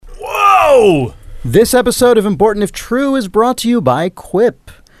Whoa! This episode of Important If True is brought to you by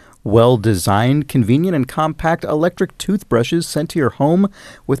Quip. Well-designed, convenient, and compact electric toothbrushes sent to your home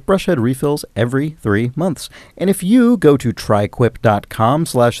with brush head refills every 3 months. And if you go to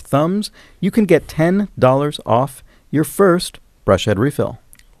tryquip.com/thumbs, you can get $10 off your first brush head refill.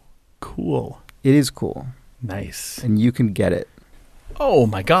 Cool. It is cool. Nice. And you can get it. Oh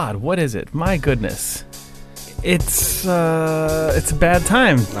my God, what is it? My goodness. It's a bad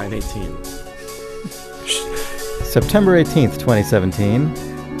time. 9/18. September 18th, 2017.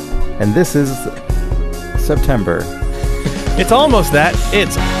 And this is September. It's almost that.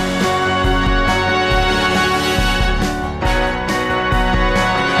 It's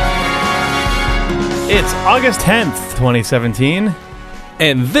August 10th, 2017.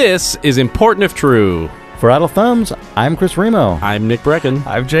 And this is Important If True. For Idle Thumbs, I'm Chris Remo. I'm Nick Brecken.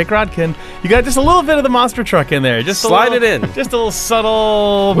 I'm Jake Rodkin. You got just a little bit of the monster truck in there. Just Slide it in. Just a little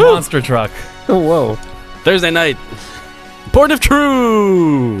subtle monster truck. Oh, whoa. Thursday night. Important If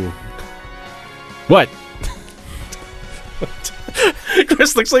True. What?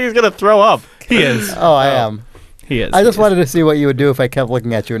 Chris looks like he's going to throw up. He is. Oh, I am. He is. I just wanted to see what you would do if I kept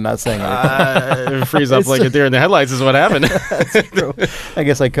looking at you and not saying anything. Freeze up like a deer in the headlights is what happened. That's true. I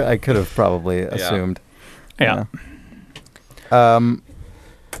guess I could have probably assumed. Yeah.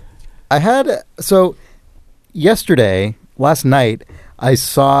 So yesterday, last night, I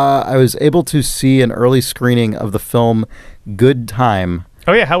was able to see an early screening of the film Good Time.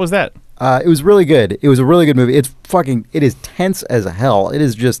 Oh, yeah. How was that? It was really good. It was a really good movie. It is tense as hell. It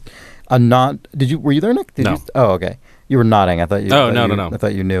is just were you there, Nick? No. Oh, okay. You were nodding. I thought you. No. I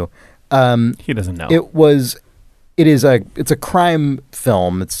thought you knew. He doesn't know. It's a crime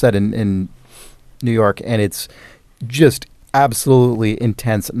film. It's set in New York, and it's just absolutely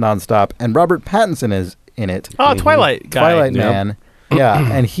intense, nonstop. And Robert Pattinson is in it. Oh, Twilight guy. Twilight man.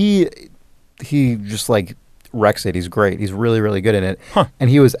 Yeah, and he just like wrecks it. He's great. He's really, really good in it. Huh. And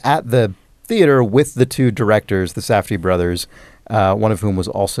he was at the theater with the two directors, the Safdie brothers, one of whom was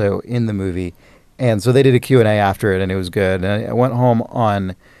also in the movie. And so they did a Q&A after it, and it was good. And I went home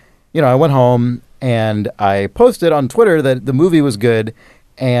and I posted on Twitter that the movie was good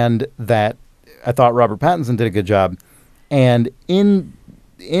and that I thought Robert Pattinson did a good job. And in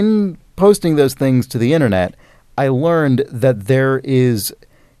posting those things to the internet, I learned that there is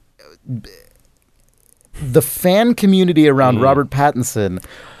the fan community around Robert Pattinson.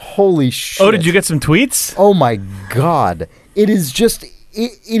 Holy shit. Oh, did you get some tweets? Oh my God. It is just,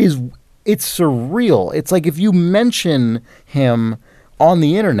 it's surreal. It's like if you mention him on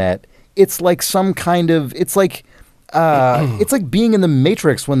the internet, it's like some kind of, it's like being in the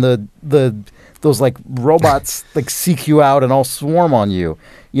Matrix when those like robots like seek you out and all swarm on you,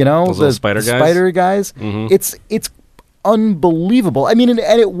 you know, those little spider guys. Mm-hmm. It's unbelievable. I mean, and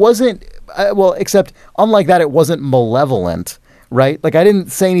it wasn't except unlike that, it wasn't malevolent, right? Like I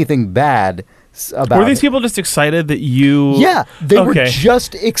didn't say anything bad about. Were these people just excited that you? Yeah, they were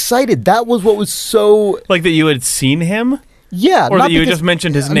just excited. That was what was so like that you had seen him. Yeah, or that you just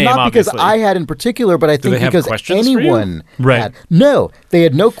mentioned his name. Not because obviously. I had in particular, but I think because anyone had. No, they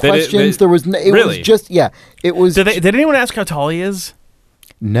had no questions. There was it was just it was. Did anyone ask how tall he is?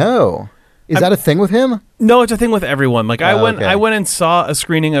 No. Is that a thing with him? No, it's a thing with everyone. Like I went and saw a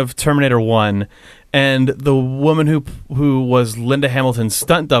screening of Terminator 1, and the woman who was Linda Hamilton's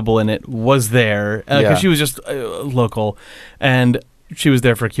stunt double in it was there because she was just local, and she was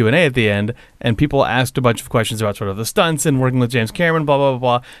there for a Q&A at the end, and people asked a bunch of questions about sort of the stunts and working with James Cameron, blah, blah,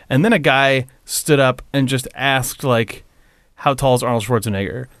 blah, blah. And then a guy stood up and just asked, like, how tall is Arnold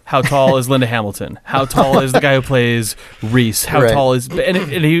Schwarzenegger? How tall is Linda Hamilton? How tall is the guy who plays Reese? How tall is... And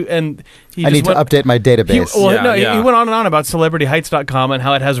he I need to update my database. He went on and on about CelebrityHeights.com and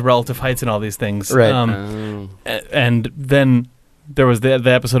how it has relative heights and all these things. Right. And then... there was the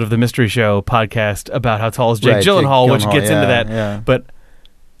episode of the Mystery Show podcast about how tall is Jake Gyllenhaal, which gets into that. Yeah. But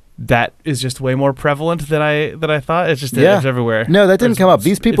that is just way more prevalent than I thought. It's just it's everywhere. No, that didn't come up.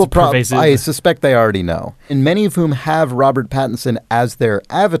 These people, I suspect they already know. And many of whom have Robert Pattinson as their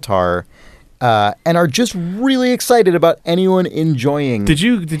avatar and are just really excited about anyone enjoying Did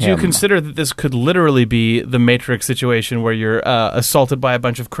you consider that this could literally be the Matrix situation where you're assaulted by a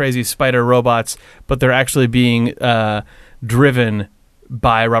bunch of crazy spider robots, but they're actually being... driven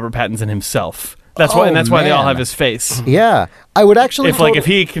by Robert Pattinson himself. That's why they all have his face. Yeah, I would actually if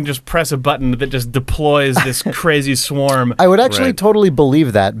he can just press a button that just deploys this crazy swarm. I would actually totally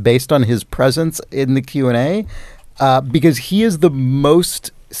believe that based on his presence in the Q&A, because he is the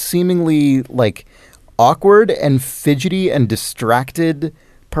most seemingly like awkward and fidgety and distracted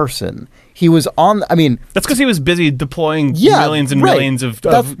person He was on. I mean, that's because he was busy deploying millions and millions of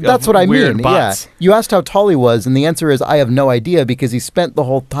that's what I mean. Bots. Yeah, you asked how tall he was, and the answer is I have no idea because he spent the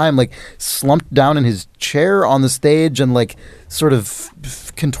whole time like slumped down in his chair on the stage and like sort of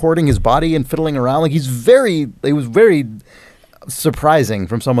contorting his body and fiddling around. Like he was very surprising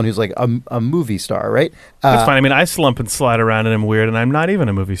from someone who's like a movie star, right? That's fine. I mean, I slump and slide around and I'm weird, and I'm not even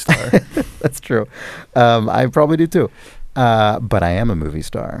a movie star. That's true. I probably do too. But I am a movie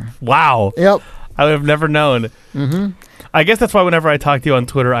star. Wow. Yep. I would have never known. Mm-hmm. I guess that's why whenever I talk to you on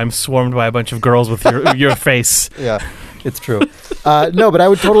Twitter, I'm swarmed by a bunch of girls with your face. Yeah, it's true. No, but I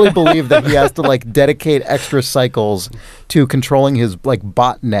would totally believe that he has to like dedicate extra cycles to controlling his like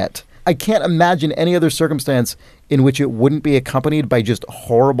botnet. I can't imagine any other circumstance in which it wouldn't be accompanied by just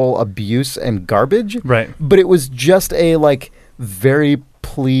horrible abuse and garbage. Right. But it was just a like very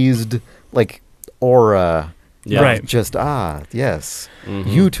pleased like aura. Yeah. Right. Just, yes. Mm-hmm.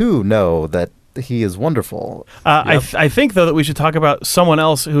 You too know that he is wonderful. Yep. I think, though, that we should talk about someone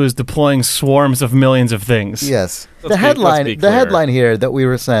else who is deploying swarms of millions of things. Yes. The headline here that we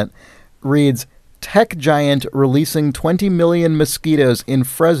were sent reads, Tech giant releasing 20 million mosquitoes in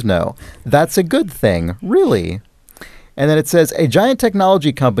Fresno. That's a good thing. Really? And then it says, a giant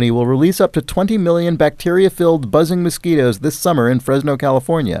technology company will release up to 20 million bacteria-filled buzzing mosquitoes this summer in Fresno,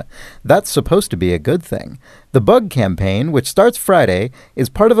 California. That's supposed to be a good thing. The Bug Campaign, which starts Friday, is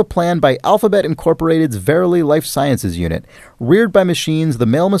part of a plan by Alphabet Incorporated's Verily Life Sciences unit. Reared by machines, the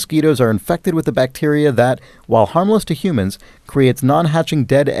male mosquitoes are infected with the bacteria that, while harmless to humans, creates non-hatching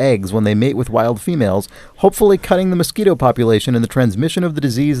dead eggs when they mate with wild females, hopefully cutting the mosquito population and the transmission of the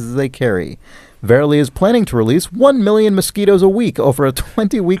diseases they carry. Verily is planning to release 1 million mosquitoes a week over a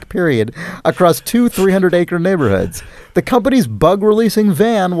 20-week period across 2 300-acre neighborhoods. The company's bug-releasing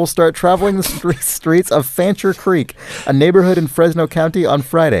van will start traveling the streets of Fancher Creek, a neighborhood in Fresno County, on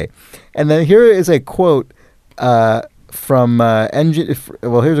Friday. And then here is a quote from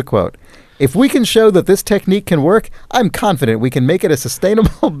here's a quote. If we can show that this technique can work, I'm confident we can make it a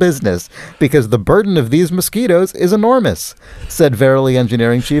sustainable business because the burden of these mosquitoes is enormous, said Verily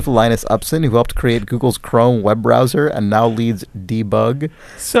engineering chief Linus Upson, who helped create Google's Chrome web browser and now leads Debug.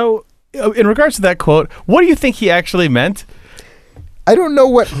 So, in regards to that quote, what do you think he actually meant? I don't know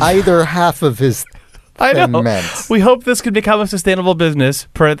what either half of his thing meant. We hope this could become a sustainable business,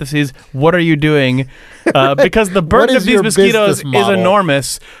 parentheses, what are you doing? Because the burden of these mosquitoes is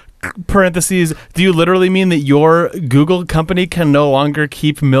enormous. Parentheses, do you literally mean that your Google company can no longer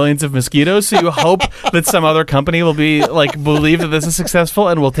keep millions of mosquitoes, so you hope that some other company will be like believe that this is successful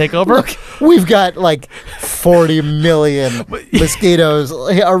and will take over? Look, we've got like 40 million mosquitoes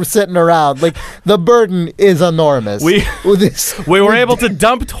are sitting around. Like the burden is enormous. We were able to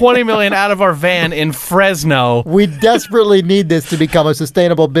dump 20 million out of our van in Fresno. We desperately need this to become a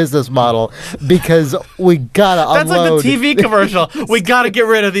sustainable business model because we gotta unload. That's like the TV commercial. We gotta get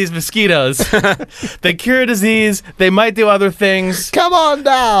rid of these mosquitoes. They cure disease. They might do other things. Come on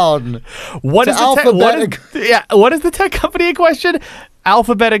down. What is the tech company in question?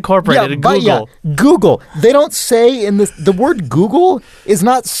 Alphabet Incorporated. Google. Yeah, Google. They don't say in this. The word Google is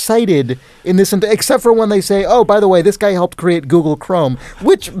not cited in this, except for when they say, "Oh, by the way, this guy helped create Google Chrome,"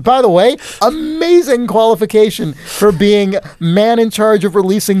 which, by the way, amazing qualification for being man in charge of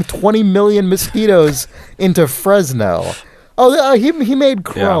releasing 20 million mosquitoes into Fresno. Oh, he made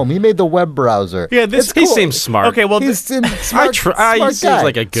Chrome. Yeah. He made the web browser. Yeah, he seems smart. Okay, well, he's smart. He seems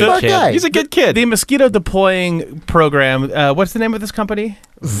like a good kid. Guy. He's a good kid. The mosquito deploying program. What's the name of this company?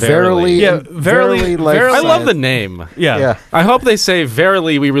 Verily. Yeah, Verily. I love the name. Yeah. I hope they say,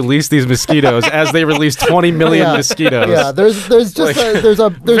 "Verily, we release these mosquitoes," as they release 20 million mosquitoes. Yeah,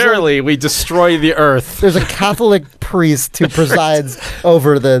 Verily, we destroy the earth. There's a Catholic priest who presides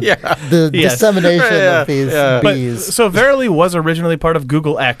over the dissemination of these bees. So Verily was originally part of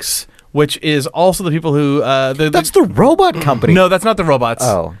Google X, which is also the people who... that's the robot company. No, that's not the robots.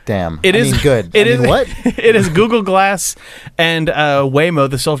 Oh, damn. It is good. What? It is Google Glass and Waymo,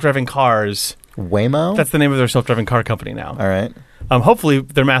 the self-driving cars. Waymo? That's the name of their self-driving car company now. All right. Hopefully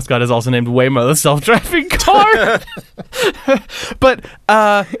their mascot is also named Waymo, the self-driving car. But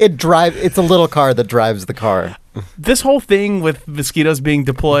it's a little car that drives the car. This whole thing with mosquitoes being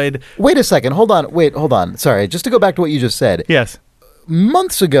deployed... Wait a second. Hold on. Sorry, just to go back to what you just said. Yes.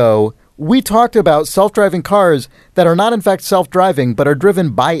 Months ago, we talked about self-driving cars that are not in fact self-driving, but are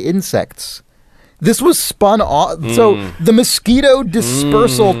driven by insects. This was spun off. So the mosquito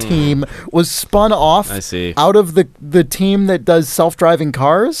dispersal team was spun off. I see. Out of the team that does self-driving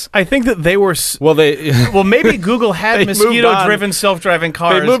cars. I think that they were. Well, maybe Google had mosquito-driven self-driving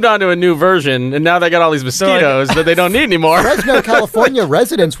cars. They moved on to a new version, and now they got all these mosquitoes that they don't need anymore. Fresno, California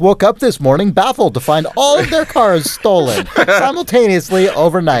residents woke up this morning baffled to find all of their cars stolen simultaneously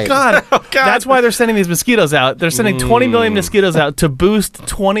overnight. God, that's why they're sending these mosquitoes out. They're sending 20 million mosquitoes out to boost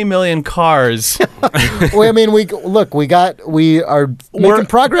 20 million cars. Well, I mean, we are making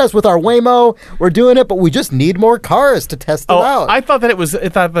progress with our Waymo. We're doing it, but we just need more cars to test it out. I thought that it was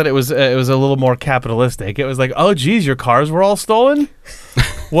a little more capitalistic. It was like, oh, geez, your cars were all stolen.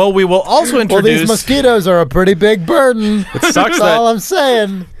 Well, we will also introduce. Well, these mosquitoes are a pretty big burden. It sucks. That's all I'm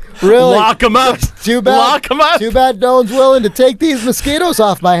saying. Really? Lock them up. Too bad. Lock them up. Too bad no one's willing to take these mosquitoes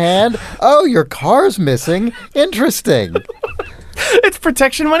off my hand. Oh, your car's missing. Interesting. It's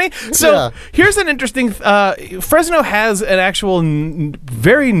protection money. So here's an interesting. Fresno has an actual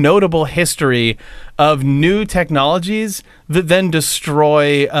very notable history of new technologies that then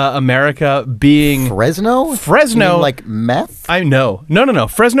destroy America. Being Fresno, you mean like meth. I know. No.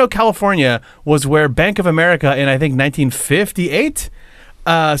 Fresno, California was where Bank of America in I think 1958.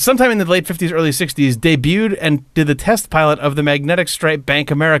 Sometime in the late 50s, early 60s, debuted and did the test pilot of the magnetic stripe Bank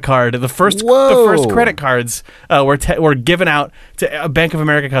Americard. The first credit cards were given out to Bank of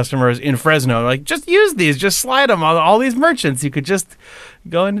America customers in Fresno. Like, just use these, just slide them on all these merchants. You could just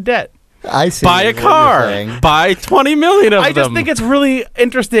go into debt. I see. Buy a car. Buy 20 million of them. I just think it's really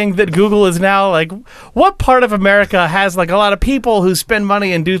interesting that Google is now like, what part of America has like a lot of people who spend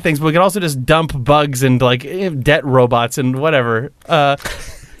money and do things, but we can also just dump bugs and like debt robots and whatever.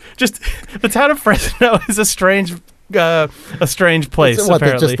 Just the town of Fresno is a strange place. It's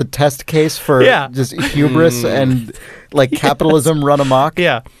apparently, just the test case for just hubris and like capitalism run amok.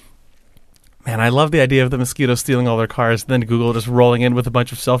 Yeah. Man, I love the idea of the mosquitoes stealing all their cars, then Google just rolling in with a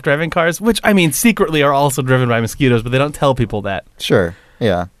bunch of self-driving cars, which, I mean, secretly are also driven by mosquitoes, but they don't tell people that. Sure,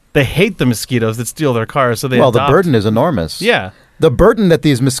 yeah. They hate the mosquitoes that steal their cars, so they the burden is enormous. Yeah. The burden that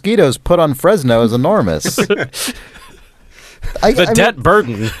these mosquitoes put on Fresno is enormous. The debt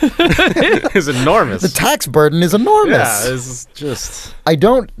burden is enormous. The tax burden is enormous. Yeah, it's just... I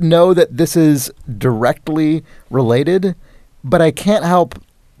don't know that this is directly related, but I can't help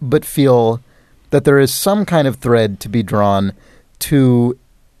but feel that there is some kind of thread to be drawn to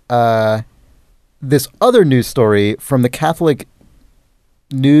this other news story from the Catholic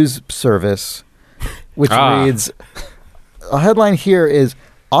News Service, which reads, a headline here is,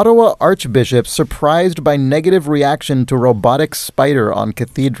 Ottawa Archbishop surprised by negative reaction to robotic spider on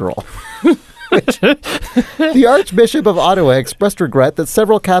cathedral. The Archbishop of Ottawa expressed regret that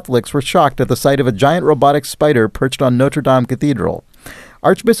several Catholics were shocked at the sight of a giant robotic spider perched on Notre Dame Cathedral.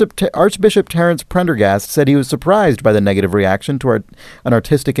 Archbishop Terence Prendergast said he was surprised by the negative reaction to an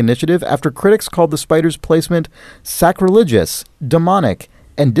artistic initiative after critics called the spider's placement sacrilegious, demonic,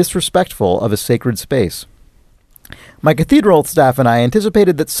 and disrespectful of a sacred space. My cathedral staff and I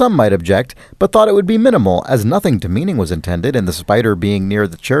anticipated that some might object, but thought it would be minimal, as nothing demeaning was intended in the spider being near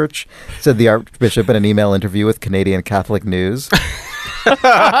the church, said the Archbishop in an email interview with Canadian Catholic News. Go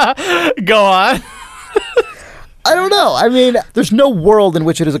on. I don't know. I mean, there's no world in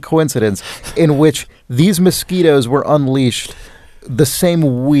which it is a coincidence in which these mosquitoes were unleashed the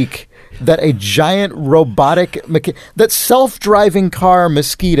same week that a giant robotic, that self-driving car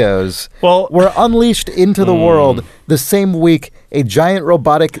mosquitoes were unleashed into the world the same week a giant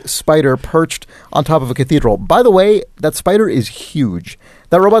robotic spider perched on top of a cathedral. By the way, that spider is huge.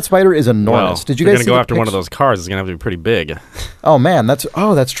 That robot spider is enormous. Well, did you guys see go after one of those cars? It's going to have to be pretty big. Oh, man. That's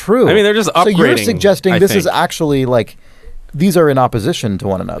true. I mean, they're just upgrading. So you're suggesting this is actually like, these are in opposition to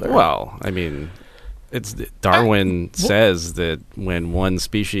one another. Well, I mean, it's Darwin says that when one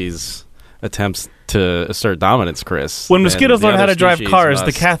species attempts to assert dominance, Chris. When mosquitoes learn how to drive cars,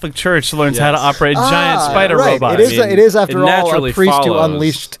 the Catholic Church learns how to operate giant spider robots. It is, after all, a priest who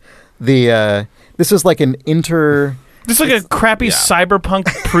unleashed the... this is like an This is like a crappy cyberpunk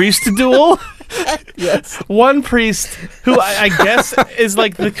priest duel. Yes. One priest who I guess is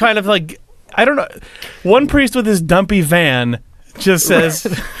like the kind of like, I don't know. One priest with his dumpy van just says,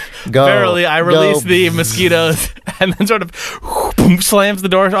 verily, I release the mosquitoes, and then sort of slams the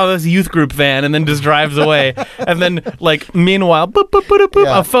door on this youth group van and then just drives away. And then, like, meanwhile, boop, boop, boop,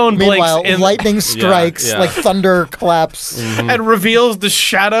 boop, a phone blinks. Lightning strikes, like thunder claps. And reveals the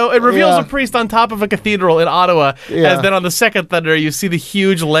shadow. It reveals a priest on top of a cathedral in Ottawa. As then on the second thunder, you see the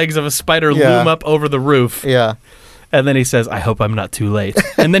huge legs of a spider loom up over the roof. Yeah. And then he says, I hope I'm not too late.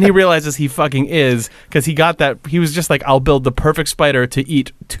 And then he realizes he fucking is, because he got that. He was just like, I'll build the perfect spider to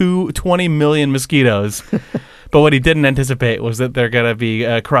eat 20 million mosquitoes. But what he didn't anticipate was that they're going to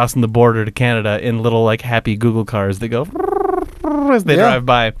be crossing the border to Canada in little like happy Google cars that go as they drive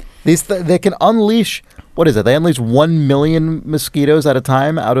by. They can unleash, what is it? They unleash 1 million mosquitoes at a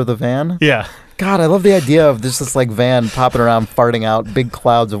time out of the van? Yeah. God, I love the idea of this like van popping around, farting out big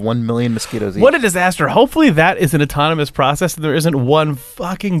clouds of 1 million mosquitoes each. What a disaster. Hopefully that is an autonomous process and there isn't one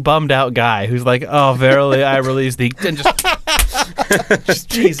fucking bummed out guy who's like, oh, verily I release thee. And just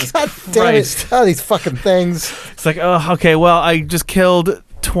Jesus God Christ. damn it. Oh, these fucking things. It's like, oh, okay, well, I just killed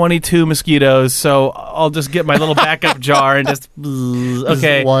 22 mosquitoes, so I'll just get my little backup jar and just...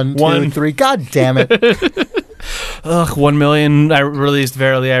 Okay. 1, 2, 3. God damn it. Ugh, 1 million I released,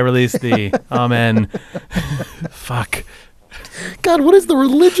 verily I released thee. Amen. Fuck. God, what is the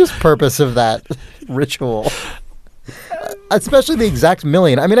religious purpose of that ritual? Especially the exact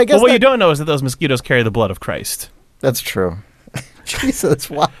million. I mean, I guess... Well, what you don't know is that those mosquitoes carry the blood of Christ. That's true. Jesus,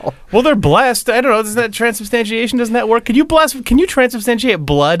 wow. Well, they're blessed. I don't know. Does that transubstantiation, doesn't that work? Can you transubstantiate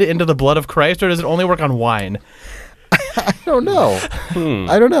blood into the blood of Christ, or does it only work on wine? I don't know.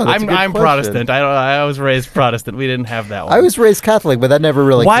 I don't know. That's a good I'm question. Protestant. I was raised Protestant. We didn't have that one. I was raised Catholic, but that never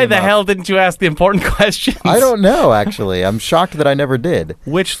really Why came the up. hell didn't you ask the important questions? I don't know, actually. I'm shocked that I never did.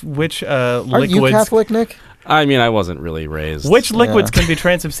 Which Aren't liquids... you Catholic, Nick? I mean, I wasn't really raised. Which liquids can be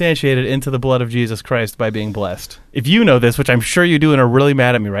transubstantiated into the blood of Jesus Christ by being blessed? If you know this, which I'm sure you do and are really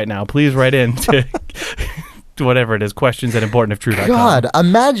mad at me right now, please write in to whatever it is, questions at importantifttrue.com. God,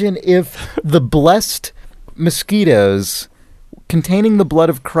 imagine if the blessed mosquitoes containing the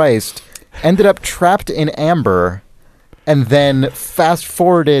blood of Christ ended up trapped in amber and then fast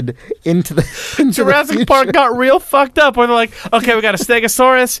forwarded into the Jurassic Park got real fucked up where they're like, okay, we got a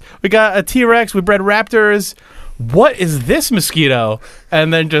Stegosaurus, we got a T-Rex, we bred raptors. What is this mosquito?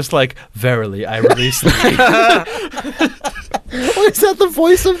 And then just like, verily, I release thee. Oh, is that the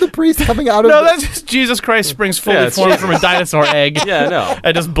voice of the priest coming out of No, that's just Jesus Christ springs fully formed from a dinosaur egg. Yeah, no.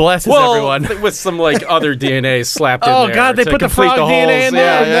 And just blesses Well, everyone. with some like other DNA slapped in Oh, there. God, they to put the complete frog holes. DNA in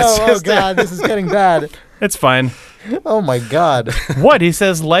there? Yeah, Oh, it's no. Oh, just- God, this is getting bad. It's fine. Oh, my God. What? He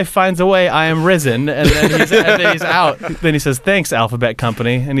says, life finds a way, I am risen. And then he's out. Then he says, thanks, Alphabet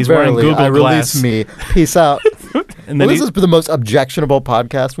Company. And he's Verily, wearing Google I Glass. release me. Peace out. And then This is the most objectionable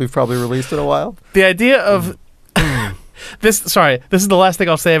podcast we've probably released in a while. the idea of... this is the last thing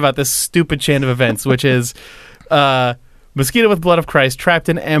I'll say about this stupid chain of events, which is... mosquito with blood of Christ trapped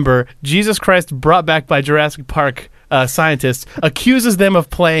in amber. Jesus Christ brought back by Jurassic Park scientists accuses them of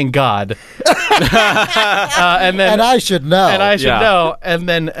playing God, and I should know. And I should know. And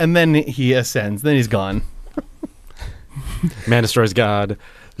then he ascends. Then he's gone. Man destroys God.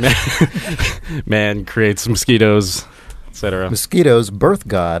 Man creates mosquitoes, etc. Mosquitoes birth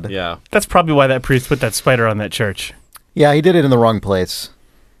God. Yeah. That's probably why that priest put that spider on that church. Yeah, he did it in the wrong place.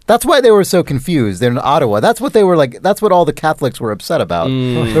 That's why they were so confused. They're in Ottawa. That's what they were like. That's what all the Catholics were upset about.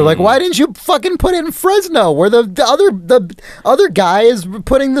 They're like, why didn't you fucking put it in Fresno where the other guy is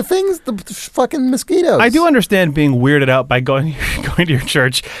putting the fucking mosquitoes? I do understand being weirded out by going to your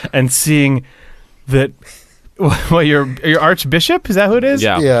church and seeing that. Well, your archbishop, is that who it is?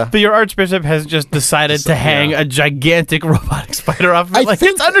 Yeah. But your archbishop has just decided to hang a gigantic robotic spider off of it. I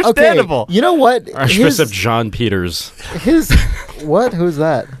think it's understandable. Okay, you know what? Archbishop John Peters. What? Who's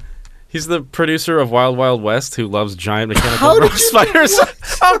that? He's the producer of Wild Wild West who loves giant mechanical robot spiders.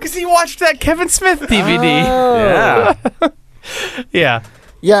 Oh, because he watched that Kevin Smith DVD. Yeah. Yeah.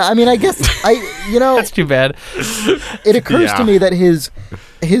 Yeah, I mean, I guess That's too bad. It occurs to me that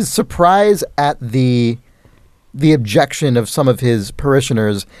his surprise at the objection of some of his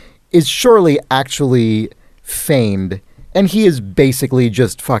parishioners is surely actually feigned, and he is basically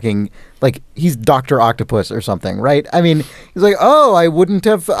just fucking like he's Dr. Octopus or something, right? I mean, he's like, "Oh,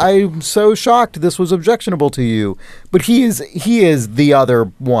 I'm so shocked this was objectionable to you." But he is the other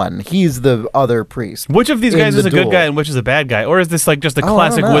one. He's the other priest. Which of these guys is a duel. good guy and which is a bad guy? Or is this like just a I don't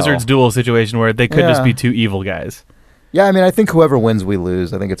classic know. Wizards duel situation where they could just be two evil guys? Yeah, I mean, I think whoever wins, we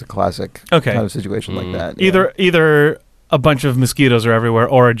lose. I think it's a classic Okay. kind of situation like that. Yeah. Either a bunch of mosquitoes are everywhere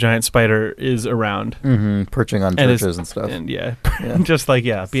or a giant spider is around. Perching on And churches and stuff. And just like,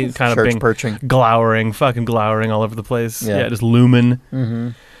 being kind of Church being perching. fucking glowering all over the place. Yeah. Just looming.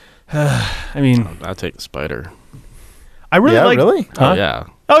 I mean, I'll take the spider. I really Yeah, like... really? Huh? Oh, yeah.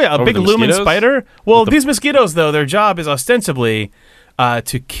 Oh, yeah, a Over big the lumen mosquitoes? spider. Well, these mosquitoes, though, their job is ostensibly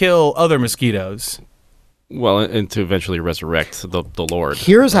to kill other mosquitoes. Well, and to eventually resurrect the Lord.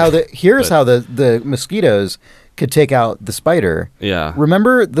 Here's how the mosquitoes could take out the spider. Yeah.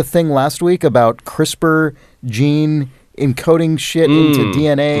 Remember the thing last week about CRISPR gene encoding shit into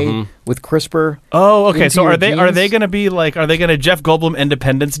DNA with CRISPR. Oh, okay. So are they going to be like, are they going to Jeff Goldblum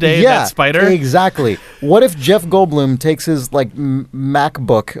Independence Day that spider? Exactly. What if Jeff Goldblum takes his like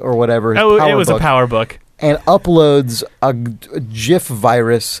MacBook or whatever, it was a PowerBook, and uploads a GIF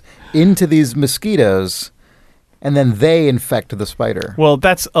virus into these mosquitoes, and then they infect the spider? Well,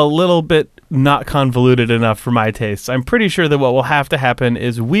 that's a little bit not convoluted enough for my tastes. I'm pretty sure that what will have to happen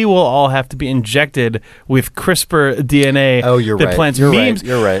is we will all have to be injected with CRISPR DNA that plants memes.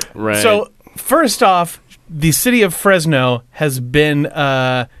 You're right. So, first off, the city of Fresno has been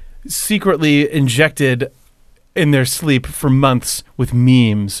secretly injected in their sleep for months with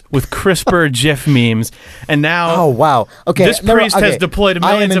memes, with CRISPR GIF memes, and now this priest has deployed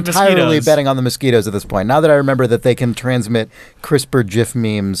millions of mosquitoes. I am entirely betting on the mosquitoes at this point. Now that I remember that they can transmit CRISPR GIF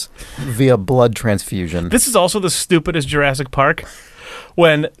memes via blood transfusion. This is also the stupidest Jurassic Park,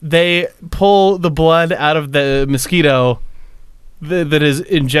 when they pull the blood out of the mosquito that has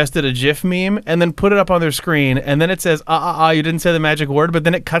ingested a GIF meme and then put it up on their screen, and then it says, you didn't say the magic word, but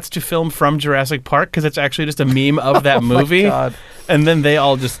then it cuts to film from Jurassic Park because it's actually just a meme of that movie. God. And then they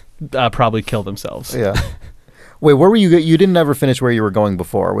all just probably kill themselves. Yeah. Wait, where were you? You didn't ever finish where you were going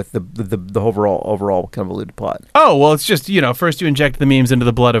before with the overall convoluted plot. Oh, well, it's just, first you inject the memes into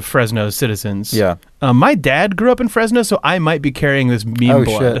the blood of Fresno's citizens. Yeah. My dad grew up in Fresno, so I might be carrying this meme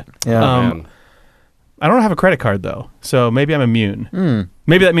blood. Shit. Yeah. I don't have a credit card, though, so maybe I'm immune.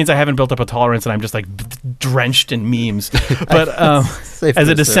 Maybe that means I haven't built up a tolerance and I'm just like drenched in memes. But as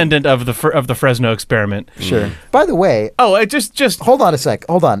a descendant of the Fresno experiment. Sure. By the way... Oh, just... Hold on a sec.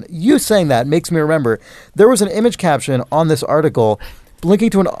 Hold on. You saying that makes me remember there was an image caption on this article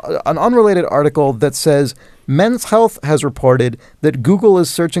linking to an unrelated article that says, Men's Health has reported that Google is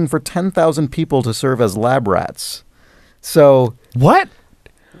searching for 10,000 people to serve as lab rats. So... What?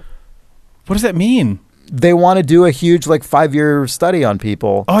 What does that mean? They want to do a huge 5-year study on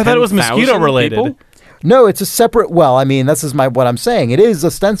people. Oh, I thought it was mosquito related. People? No, it's a separate... Well, I mean, this is what I'm saying. It is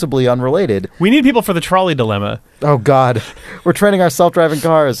ostensibly unrelated. We need people for the trolley dilemma. Oh, God. We're training our self-driving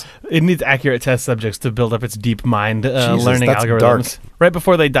cars. It needs accurate test subjects to build up its deep mind learning that's algorithms. Dark. Right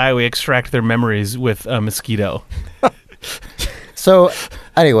before they die, we extract their memories with a mosquito. So,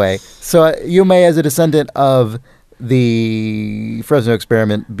 anyway, you may, as a descendant of the Fresno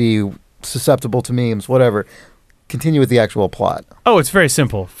experiment, be susceptible to memes, whatever. Continue with the actual plot. Oh, it's very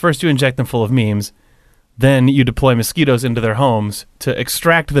simple. First you inject them full of memes, then you deploy mosquitoes into their homes to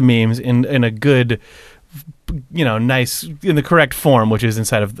extract the memes in a good, nice, in the correct form, which is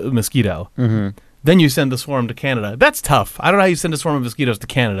inside of the mosquito. Mm-hmm. Then you send the swarm to Canada. That's tough. I don't know how you send a swarm of mosquitoes to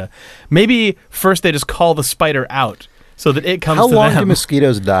Canada. Maybe first they just call the spider out so that it comes to them. How long do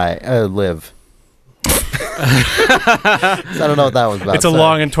mosquitoes live? I don't know what that was about. It's a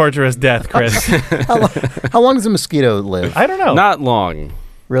long and torturous death, Chris. How long does a mosquito live? I don't know. Not long.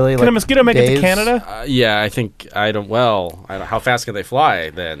 Really? Can a mosquito make days? it to Canada? Yeah, I think how fast can they fly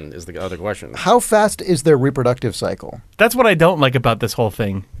then is the other question. How fast is their reproductive cycle? That's what I don't like about this whole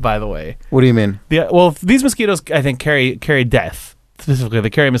thing, by the way. What do you mean? These mosquitoes, I think, carry death. Specifically, they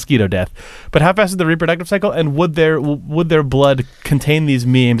carry mosquito death. But how fast is the reproductive cycle? And would their blood contain these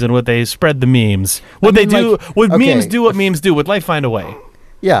memes? And would they spread the memes? Would memes do what memes do? Would life find a way?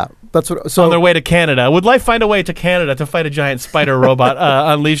 Yeah, that's what. So on their way to Canada, would life find a way to Canada to fight a giant spider robot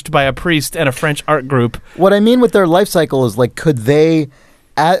unleashed by a priest and a French art group? What I mean with their life cycle is could they?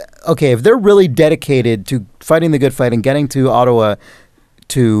 If they're really dedicated to fighting the good fight and getting to Ottawa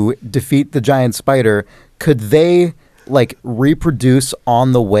to defeat the giant spider, could they reproduce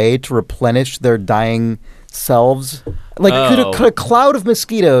on the way to replenish their dying selves? Could a cloud of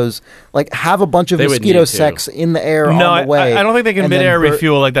mosquitoes have a bunch of mosquito sex in the air on the way? I don't think they can mid-air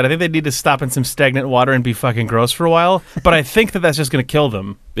refuel like that. I think they need to stop in some stagnant water and be fucking gross for a while. But I think that's just going to kill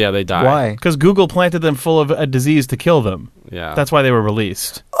them. Yeah, they die. Why? Because Google planted them full of a disease to kill them. Yeah. That's why they were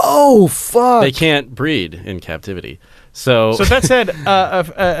released. Oh, fuck. They can't breed in captivity. So that said,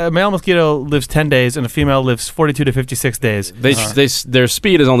 a male mosquito lives 10 days and a female lives 42 to 56 days. Their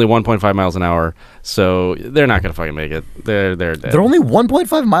speed is only 1.5 miles an hour, so they're not going to fucking make it. They're dead. They're only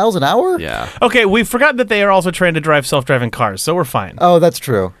 1.5 miles an hour? Yeah. Okay, we forgot that they are also trained to drive self-driving cars, so we're fine. Oh, that's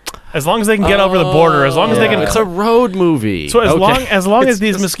true. As long as they can get over the border, as long as they can... It's a road movie. So as long as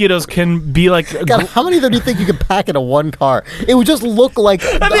these mosquitoes can be God, how many of them do you think you could pack into one car? It would just look like...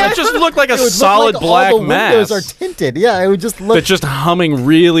 it just looked like a solid black all the mass. Windows are tinted. Yeah, it would just look... But just humming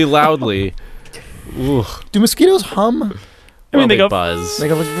really loudly. Do mosquitoes hum? I mean, they go... buzz. They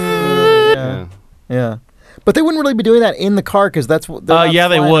go yeah. But they wouldn't really be doing that in the car because that's what... Yeah,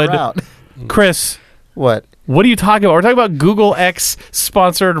 they would. Chris... What? What are you talking about? We're talking about Google X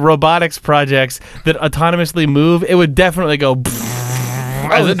sponsored robotics projects that autonomously move. It would definitely go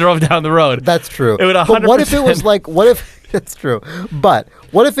as it drove down the road. That's true. It would 100%. But what if it was like? What if that's true? But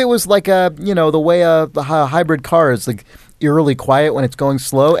what if it was like the way a hybrid car is like eerily quiet when it's going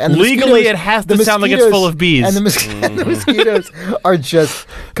slow, and legally it has to sound like it's full of bees, and the mosquitoes are just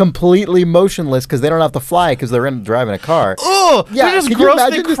completely motionless because they don't have to fly because they're driving a car. Oh, yeah, they're just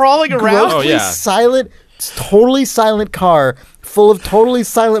grossly crawling around. Grossly silent, totally silent car full of totally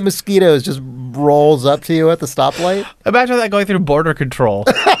silent mosquitoes just rolls up to you at the stoplight. Imagine that going through border control.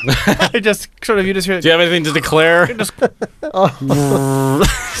 It just sort of you just hear. Do you have anything to declare? Just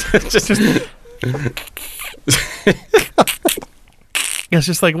it's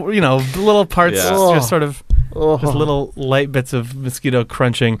just like little parts, just sort of just little light bits of mosquito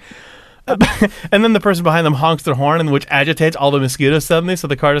crunching. And then the person behind them honks their horn, which agitates all the mosquitoes suddenly, so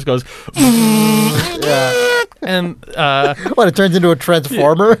the car just goes. Yeah. And what? It turns into a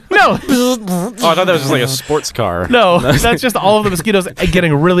transformer? No. Oh, I thought that was just like a sports car. No, that's just all of the mosquitoes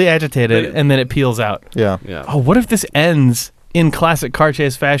getting really agitated, and then it peels out. Yeah. Oh, what if this ends in classic car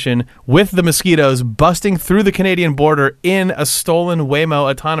chase fashion with the mosquitoes busting through the Canadian border in a stolen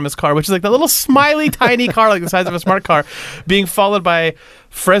Waymo autonomous car, which is like that little smiley tiny car like the size of a smart car, being followed by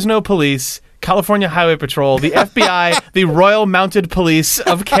Fresno police, California Highway Patrol, the FBI, the Royal Mounted Police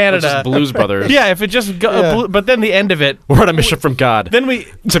of Canada. Just Blues Brothers. Yeah, if it just but then the end of it, we're on a mission from God. Then we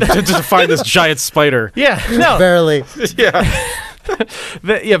to find this giant spider. Yeah, no. Verily. Yeah.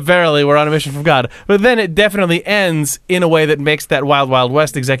 Verily, we're on a mission from God. But then it definitely ends in a way that makes that Wild Wild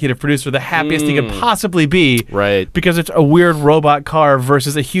West executive producer the happiest he could possibly be. Right. Because it's a weird robot car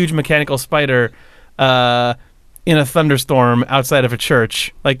versus a huge mechanical spider in a thunderstorm outside of a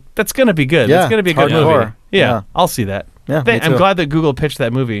church. Like, that's going to be good. Yeah, it's going to be a good movie. horror. Yeah, I'll see that. Yeah, I'm glad that Google pitched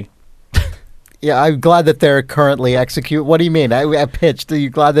that movie. Yeah, I'm glad that they're currently execute. What do you mean? I pitched. Are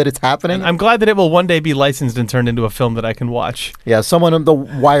you glad that it's happening? I'm glad that it will one day be licensed and turned into a film that I can watch. Yeah, someone, the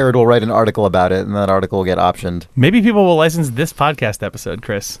Wired, will write an article about it, and that article will get optioned. Maybe people will license this podcast episode,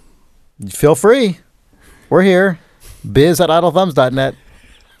 Chris. Feel free. We're here. biz@idlethumbs.net.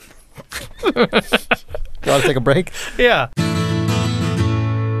 You want to take a break? Yeah.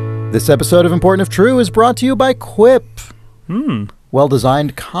 This episode of Important If True is brought to you by Quip.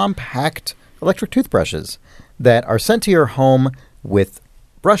 Well-designed, compact electric toothbrushes that are sent to your home with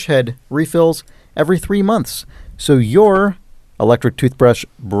brush head refills every 3 months. So your electric toothbrush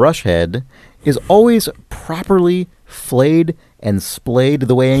brush head is always properly flayed and splayed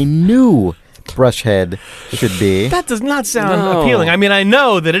the way a new brush head should be. That does not sound appealing. I mean, I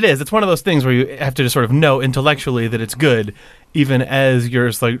know that it is. It's one of those things where you have to just sort of know intellectually that it's good, even as you're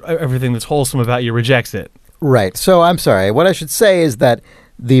just like everything that's wholesome about you rejects it. Right. So I'm sorry. What I should say is that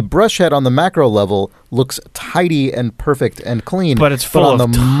the brush head on the macro level looks tidy and perfect and clean, but it's full on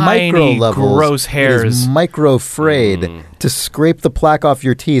of the tiny, micro levels, gross hairs. It is micro frayed to scrape the plaque off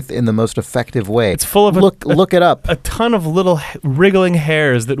your teeth in the most effective way. It's full of look it up. A ton of little wriggling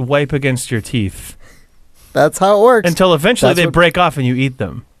hairs that wipe against your teeth. That's how it works. Until eventually they break off and you eat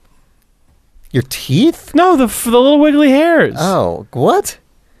them. Your teeth? No, the little wiggly hairs. Oh, what?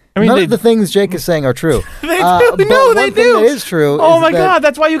 I mean, none of the things Jake is saying are true. They do. No, they do. That is true. Oh my God,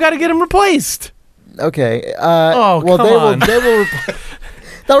 that's why you got to get them replaced. Okay. Come on.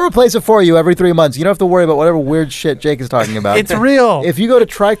 They'll replace it for you every 3 months. You don't have to worry about whatever weird shit Jake is talking about. It's real. If you go to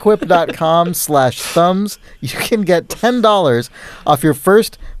tryquip.com/thumbs, you can get $10 off your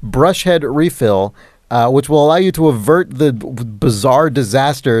first brush head refill, which will allow you to avert the bizarre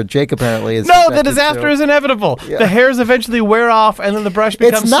disaster Jake apparently is. No, the disaster is inevitable. Yeah. The hairs eventually wear off, and then the brush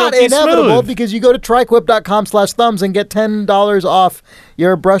becomes silky smooth. It's not inevitable because you go to tryquip.com/thumbs and get $10 off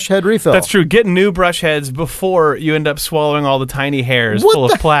your brush head refill. That's true. Get new brush heads before you end up swallowing all the tiny hairs full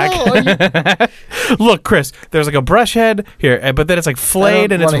of plaque. Look, Chris, there's like a brush head here, but then it's like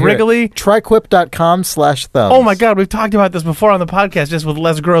flayed and it's wriggly. Tryquip.com/thumbs. Oh my God, we've talked about this before on the podcast, just with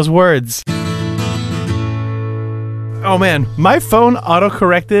less gross words. Oh man, my phone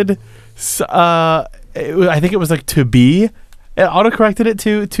autocorrected. I think it was like to be. It autocorrected it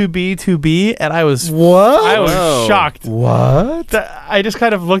to be, and I was what? I was shocked. What? I just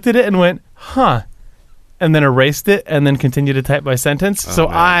kind of looked at it and went, "Huh," and then erased it, and then continued to type my sentence. So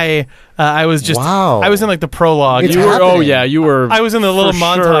man. I was just I was in like the prologue. You were you were. I was in the little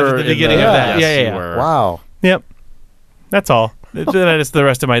montage at the beginning of that. Yeah. Wow. Yep. That's all. Then the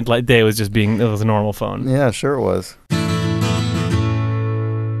rest of my day was just it was a normal phone. Yeah, sure it was.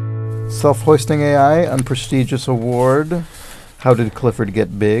 Self-hoisting AI, unprestigious award. How did Clifford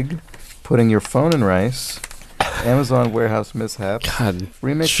get big? Putting your phone in rice. Amazon warehouse mishap. God,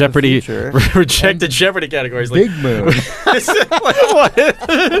 Remix Jeopardy rejected And Jeopardy categories. Big Moon.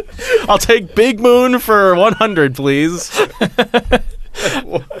 What? I'll take Big Moon for 100, please.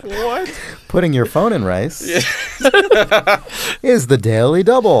 What? Putting your phone in rice is the Daily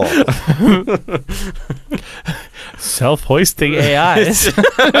Double. Self-hoisting AIs.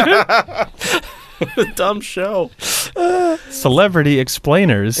 Dumb show. Celebrity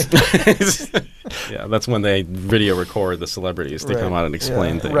explainers. Yeah, that's when they video record the celebrities to come out and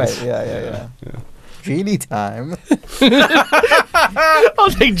explain things. Right, yeah. Genie time. I'll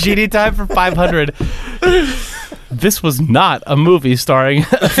take Genie time for 500. This was not a movie starring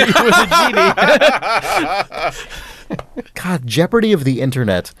with a genie. God, Jeopardy of the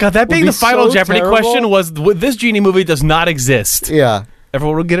internet. God, that being be the final so Jeopardy terrible. question was, this genie movie does not exist. Yeah.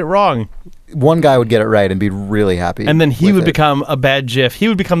 Everyone would get it wrong. One guy would get it right and be really happy. And then he with would it. become a bad GIF. He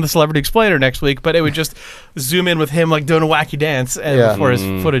would become the celebrity explainer next week, but it would just zoom in with him like doing a wacky dance before his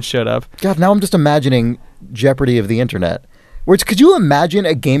footage showed up. God, now I'm just imagining Jeopardy of the internet. Could you imagine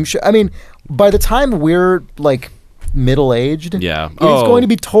a game show? I mean, by the time we're like middle-aged, Yeah. it's going to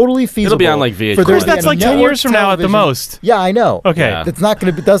be totally feasible. It'll be on like VH1. for there Of course, to be that's a like 10 network years from now at the television- most. Yeah, I know. Okay. Yeah. It's not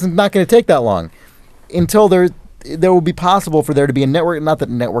going to take that long until there will be possible for there to be a network. Not that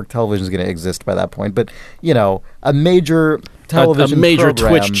network television is going to exist by that point, but a major television, a major program,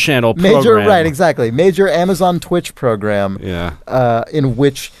 Twitch channel major program. right, exactly, major Amazon Twitch program. Yeah. In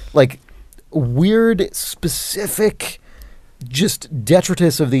which like weird, specific, just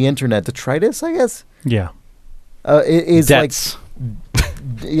detritus of the internet, detritus, I guess. Yeah. Is Debts.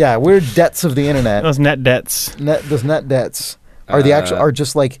 like weird debts of the internet. Those net debts. Those net debts are the actual are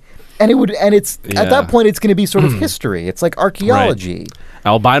just like. And it's at that point it's going to be sort of history. It's like archaeology.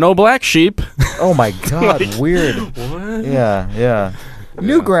 Albino black sheep. Oh my god, weird. What? Yeah.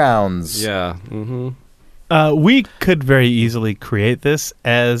 Newgrounds. Yeah. Mm-hmm. We could very easily create this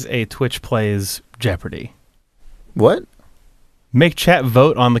as a Twitch Plays Jeopardy. What? Make chat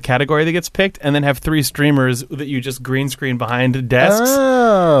vote on the category that gets picked, and then have 3 streamers that you just green screen behind desks,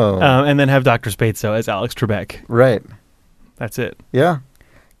 Oh. and then have Dr. Spatzo as Alex Trebek. Right. That's it. Yeah.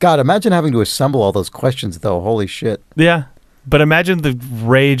 God, imagine having to assemble all those questions, though. Holy shit. Yeah. But imagine the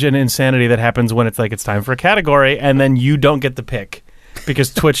rage and insanity that happens when it's like it's time for a category, and then you don't get the pick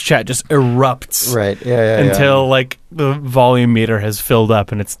because Twitch chat just erupts. Right. Yeah. Until like the volume meter has filled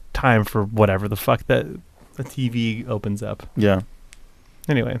up and it's time for whatever the fuck that the TV opens up. Yeah.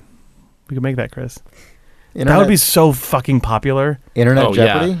 Anyway, we could make that, Chris. Internet, That would be so fucking popular. Internet Oh, yeah.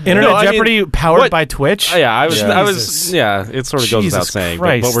 Jeopardy? Internet No, I mean, Jeopardy powered what- by Twitch. I was. Jesus. Yeah. It sort of goes without Jesus saying, but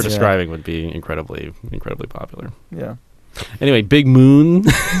Christ. what we're Yeah. describing would be incredibly popular. Yeah. Anyway, Big Moon.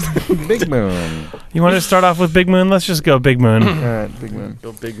 Big Moon. You want to start off with Big Moon? Let's just go Big Moon. All right, Big Moon.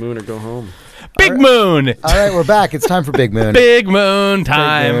 Go Big Moon or go home. Big Moon! All right, we're back. It's time for Big Moon. Big Moon Big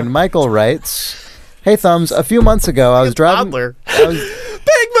time. Moon. Michael writes, "Hey Thumbs, a few months ago I was driving.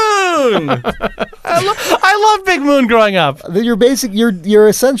 Big Moon! I love Big Moon growing up. You're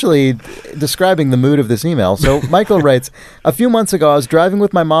essentially describing the mood of this email. So Michael writes, a few months ago I was driving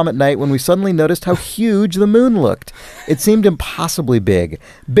with my mom at night when we suddenly noticed how huge the moon looked. It seemed impossibly big,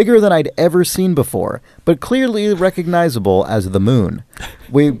 bigger than I'd ever seen before, but clearly recognizable as the moon.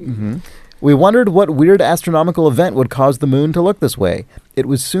 We wondered what weird astronomical event would cause the moon to look this way. It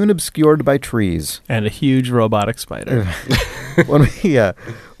was soon obscured by trees. And a huge robotic spider. When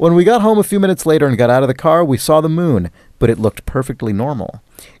we got home a few minutes later and got out of the car, we saw the moon, but it looked perfectly normal.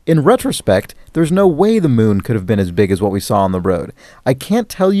 In retrospect, there's no way the moon could have been as big as what we saw on the road. I can't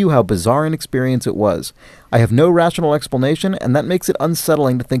tell you how bizarre an experience it was. I have no rational explanation, and that makes it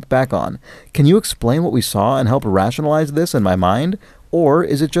unsettling to think back on. Can you explain what we saw and help rationalize this in my mind? Or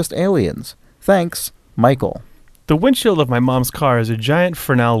is it just aliens? Thanks, Michael." The windshield of my mom's car is a giant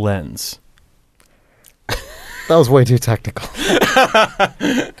Fresnel lens. That was way too technical.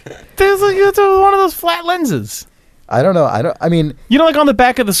 It's one of those flat lenses. I don't know. I mean, You know, like on the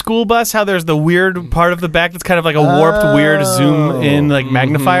back of the school bus, how there's the weird part of the back that's kind of like a warped, weird zoom in, like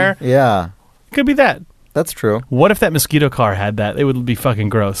magnifier? yeah, Could be that. that's true. What if that mosquito car had that? It would be fucking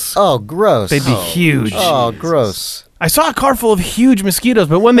gross. Oh, gross. They'd be huge. Oh, gross. I saw a car full of huge mosquitoes,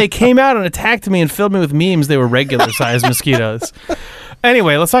 but when they came out and attacked me and filled me with memes, they were regular-sized mosquitoes.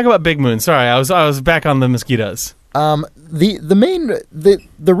 Anyway, let's talk about Big Moon. Sorry, I was back on the mosquitoes. The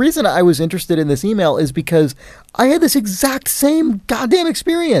reason I was interested in this email is because I had this exact same goddamn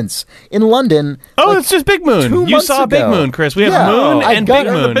experience in London. Oh, like, it's just Big Moon. 2 You months saw Big ago. Moon, Chris. We have Yeah, Moon I and got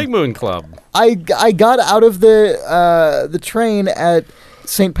Big it. The Moon. Big Moon Club. I got out of the train at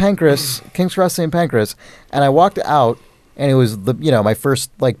St. Pancras, King's Cross St. Pancras, and I walked out, and it was my first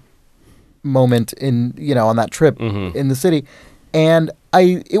like moment in on that trip in the city, and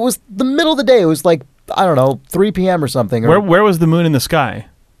it was the middle of the day. It was like, I don't know, 3 p.m. or something. Where was the moon in the sky?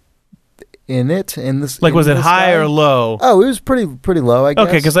 In this, like, was it high or low? Oh, it was pretty low, I guess.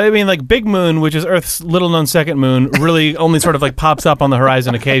 Okay, because I mean, like, Big Moon, which is Earth's little-known second moon, really only sort of like pops up on the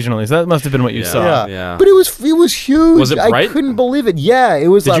horizon occasionally. So that must have been what you saw. Yeah. But it was huge. Was it bright? I couldn't believe it. Yeah, it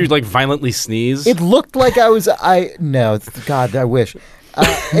was. Did you like violently sneeze? It looked like no, God, I wish.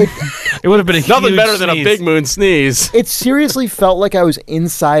 It would have been nothing better sneeze. than a big moon sneeze. It seriously felt like I was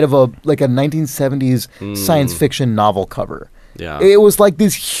inside of a 1970s science fiction novel cover. Yeah, it was like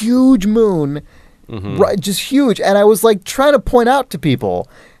this huge moon, right, just huge, and I was like trying to point out to people.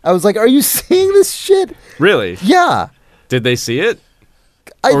 I was like, "Are you seeing this shit?" Really? Yeah. Did they see it?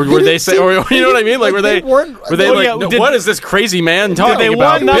 Or were they saying, or you know what I mean? Like, were they what is this crazy man talking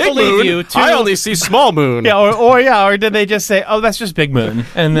about? Big moon? I only see small moon. Yeah, or did they just say, "Oh, that's just Big Moon"?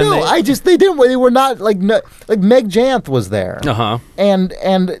 And then they didn't. They were not like Meg Janth was there. And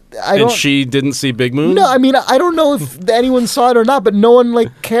she didn't see Big Moon. No, I mean, I don't know if anyone saw it or not, but no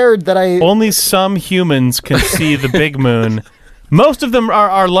one cared that I. Only some humans can see the Big Moon. Most of them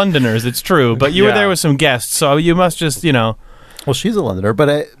are Londoners. It's true, but you were there with some guests, so you must just Well, she's a Londoner, but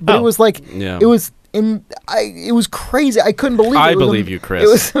it was it was it was crazy. I couldn't believe it. I believe you, Chris. It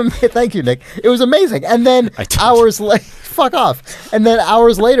was thank you, Nick. It was amazing. And then hours later, fuck off. And then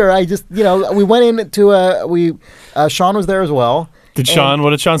hours later, I just we went into Sean was there as well. What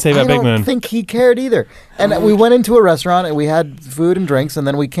did Sean say about Big Moon? I don't think he cared either. And we went into a restaurant and we had food and drinks, and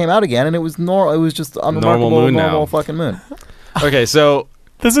then we came out again, and it was normal. It was just unremarkable, normal fucking moon. Okay, so.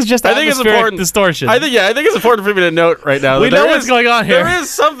 This is just atmospheric distortion. I think it's important for me to note right now. We know what's going on here. There is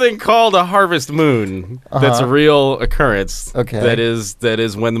something called a harvest moon. That's a real occurrence. Okay. That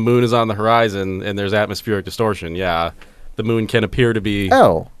is when the moon is on the horizon and there's atmospheric distortion. Yeah, the moon can appear to be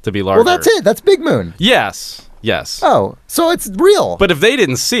larger. Well, that's it. That's Big Moon. Yes. Oh, so it's real. But if they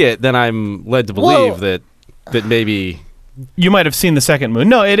didn't see it, then I'm led to believe that maybe you might have seen the second moon.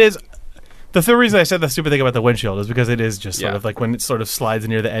 No, it is. The reason I said the stupid thing about the windshield is because it is just sort of like when it sort of slides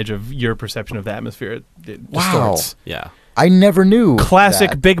near the edge of your perception of the atmosphere, it distorts. Yeah. I never knew.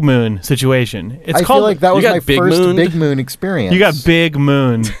 Classic Big Moon situation. I feel like that was my first Big Moon experience. You got Big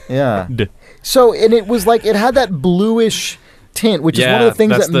Moon. Yeah. So, and it was like, it had that bluish tint, which is one of the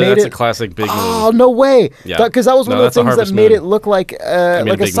things that made it. That's a classic Big Moon. Oh, no way. Yeah. Because that was one of the things that made it look like a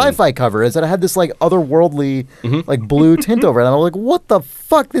sci-fi cover, is that it had this like otherworldly like blue tint over it. And I'm like, what the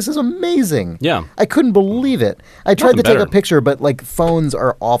fuck? This is amazing. Yeah. I couldn't believe it. I tried to take a picture, but like phones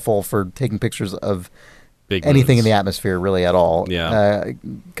are awful for taking pictures of anything in the atmosphere really at all. Yeah.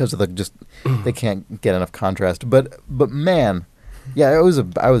 Because of they can't get enough contrast. But man, yeah,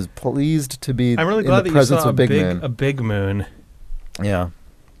 I was pleased to be I'm really glad in the that presence you saw of Big Moon. A Big Moon. Yeah.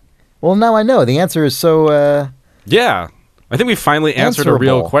 Well, now I know. The answer is so... yeah. I think we finally answered a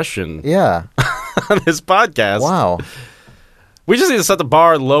real question. Yeah. On this podcast. Wow. We just need to set the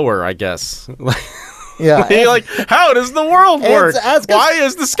bar lower, I guess. Yeah. Like, how does the world work? Why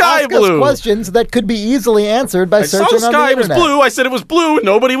is the sky blue? Ask us questions that could be easily answered by searching on the internet. I saw the sky was blue. I said it was blue.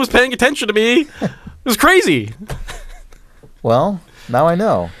 Nobody was paying attention to me. It was crazy. Well, now I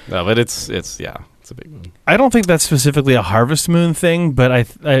know. No, but it's a big moon. I don't think that's specifically a harvest moon thing, but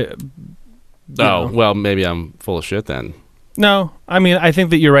well, maybe I'm full of shit then. No, I mean, I think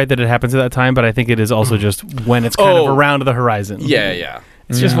that you're right that it happens at that time, but I think it is also just when it's kind of around the horizon. Yeah.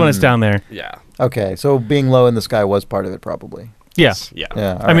 It's just when it's down there. Yeah. Okay, so being low in the sky was part of it, probably. Yeah.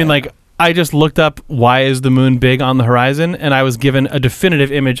 I mean, like, I just looked up why is the moon big on the horizon, and I was given a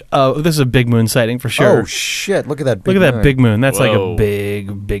definitive image of this is a big moon sighting for sure. Oh shit! Look at that big moon. Look at that big moon. That's like a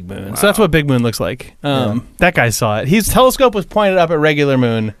big moon. Wow. So that's what big moon looks like. That guy saw it. His telescope was pointed up at regular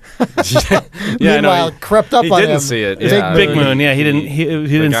moon. Meanwhile, crept up on him. He didn't see it. Big moon. Yeah, he didn't. He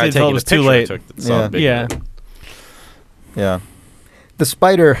didn't see it until it was too late. Yeah. The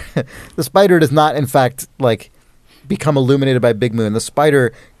spider does not, in fact, like become illuminated by Big Moon. The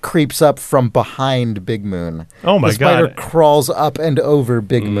spider creeps up from behind Big Moon. Oh my god! The spider crawls up and over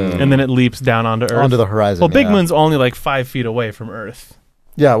Big Moon, and then it leaps down onto Earth, onto the horizon. Well, Big Moon's only like 5 feet away from Earth.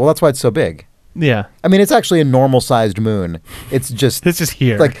 Yeah, well, that's why it's so big. Yeah, I mean, it's actually a normal-sized moon. It's just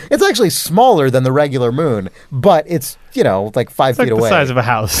here. Like, it's actually smaller than the regular moon, but it's like 5 feet away. The size of a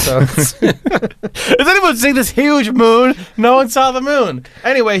house. So has anyone seen this huge moon? No one saw the moon.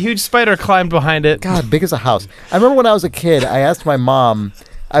 Anyway, huge spider climbed behind it. God, big as a house. I remember when I was a kid, I asked my mom,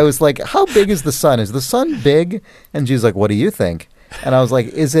 I was like, "How big is the sun? Is the sun big?" And she's like, "What do you think?" And I was like,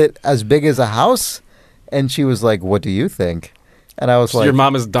 "Is it as big as a house?" And she was like, "What do you think?" And I was like, your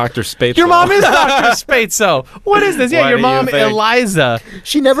mom is Dr. Spatzo. Your mom is Dr. Spatzo. What is this? Yeah, your mom, Eliza.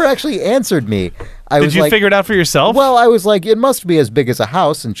 she never actually answered me. Did you figure it out for yourself? Well, I was like, it must be as big as a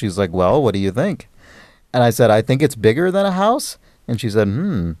house. And she's like, well, what do you think? And I said, I think it's bigger than a house. And she said,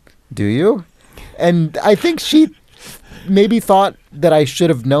 do you? And I think she maybe thought that I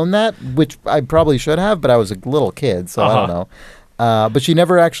should have known that, which I probably should have, but I was a little kid, so I don't know. But she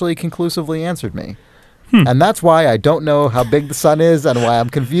never actually conclusively answered me. And that's why I don't know how big the sun is and why I'm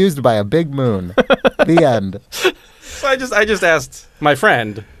confused by a big moon. The end. So I just asked my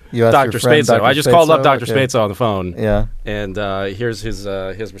friend, Dr. Spatzo. I just called up Dr. Spatzo on the phone. Yeah. And here's his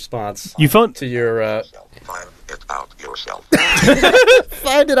response. You phoned to your... Find it out yourself.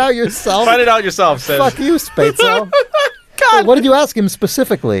 Find it out yourself. Find it out yourself. Says, Fuck you, Spatzo. God. What did you ask him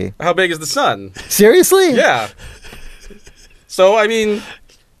specifically? How big is the sun? Seriously? Yeah. So, I mean,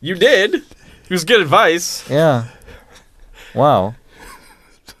 you did. It was good advice. Yeah. Wow.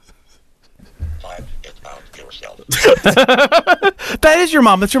 Find it out yourself. That is your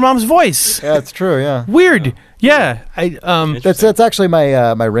mom. That's your mom's voice. Yeah, it's true, yeah. Weird. Yeah. That's actually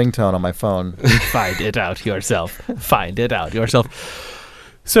my my ringtone on my phone. Find it out yourself. Find it out yourself.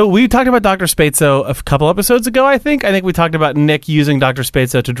 So we talked about Dr. Spatzo a couple episodes ago, I think. I think we talked about Nick using Dr.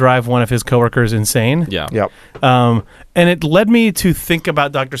 Spatzo to drive one of his coworkers insane. Yeah. Yep. And it led me to think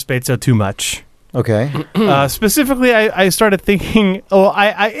about Dr. Spatzo too much. Okay. Specifically, I started thinking,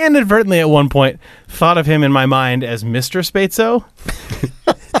 I inadvertently at one point thought of him in my mind as Mr. Spatzo.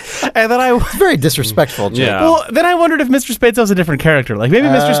 And then It's very disrespectful, Jake. Yeah. Well, then I wondered if Mr. Spatzo's a different character. Like maybe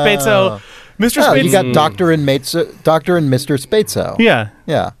Mr. Spatzo... Mr. Oh, Spatzo... you got Dr. and Mr. Spatzo. Yeah.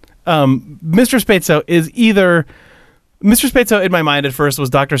 Yeah. Mr. Spatzo is either... Mr. Spatzo, in my mind at first,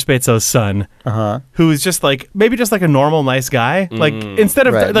 was Dr. Spatzo's son, who is just like, maybe just like a normal, nice guy. Like, instead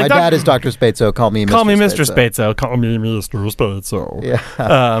of... Right. Like, My dad is Dr. Spatzo. Call me Mr. Call me Spatzo. Mr. Spatzo. Call me Mr. Spatzo.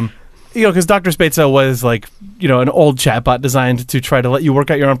 Yeah. Because Dr. Spatzo was like, an old chatbot designed to try to let you work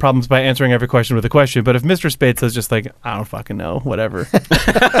out your own problems by answering every question with a question. But if Mr. Spatzo's just like, I don't fucking know, whatever.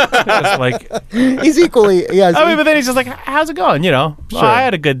 It's like, He's equally... Yeah, but then he's just like, how's it going? Sure. I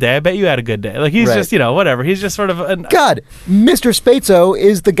had a good day. I bet you had a good day. Like, he's Right. just, whatever. He's just sort of... God, Mr. Spatzo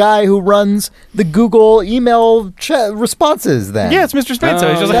is the guy who runs the Google email responses then. Yeah, it's Mr.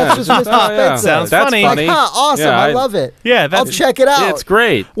 Spatzo. He's just That's like, just Mr. Spatzo. Sounds That's funny. Like, awesome. Yeah, I love it. Yeah, I'll check it out. It's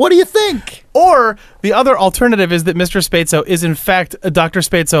great. What do you think? Or the other alternative is that Mr. Spatzo is in fact a Dr.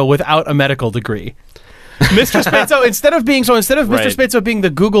 Spatzo without a medical degree. Mr. Spatzo, instead of Right. Mr. Spatzo being the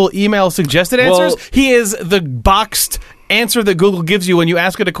Google email suggested answers, he is the boxed answer that Google gives you when you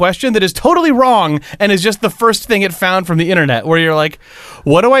ask it a question that is totally wrong and is just the first thing it found from the internet, where you're like,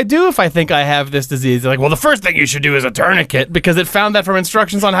 what do I do if I think I have this disease? They're like, well, the first thing you should do is a tourniquet, because it found that from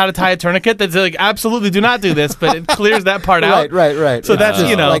instructions on how to tie a tourniquet that's like, absolutely do not do this, but it clears that part out. Right. So that's,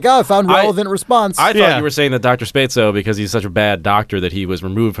 like, I found relevant response. I thought Yeah. you were saying that Dr. Spatzo, because he's such a bad doctor, that he was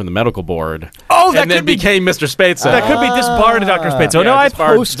removed from the medical board. Oh, that and then could be became Mr. Spatzo. That could be disbarred Dr. Spatzo. No, I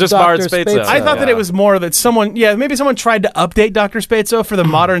disbarred Dr. Spatzo. I thought that it was more that maybe someone tried to update Dr. Spatzo for the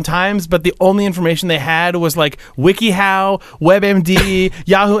modern times, but the only information they had was like WikiHow, WebMD,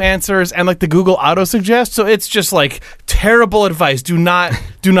 Yahoo Answers, and like the Google autosuggest. So it's just like terrible advice. Do not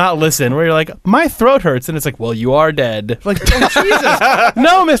listen. Where you're like, my throat hurts, and it's like, well, you are dead. Like, oh, Jesus,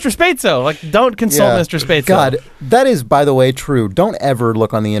 no, Mr. Spatzo. Like, don't consult Mr. Spatzo. God, that is, by the way, true. Don't ever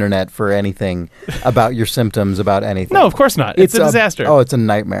look on the internet for anything about your symptoms, about anything. No, of course not. It's a disaster. It's a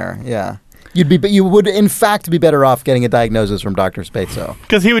nightmare. Yeah. You would in fact be better off getting a diagnosis from Dr. Spatzo.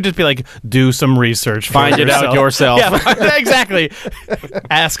 Because he would just be like, do some research. Find it out yourself. Yeah, exactly.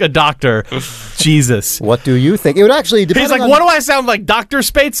 Ask a doctor. Jesus. What do you think? It would actually depend. He's like, what do I sound like? Dr.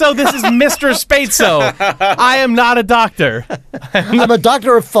 Spatzo? This is Mr. Spatzo. I am not a doctor. I'm a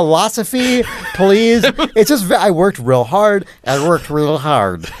doctor of philosophy, please. It's just, I worked real hard.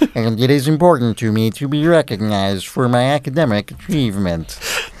 And it is important to me to be recognized for my academic achievement.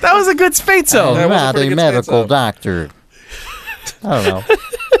 That was a good Spatzo. I'm not a medical doctor. I don't know.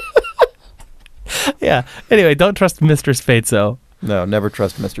 Yeah. Anyway, don't trust Mr. Spatzo. No, never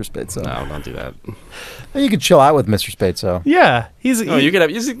trust Mr. Spatzo. No, don't do that. You could chill out with Mr. Spatzo. Yeah. You could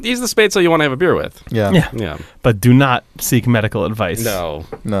have. He's the Spatzo you want to have a beer with. Yeah. But do not seek medical advice. No.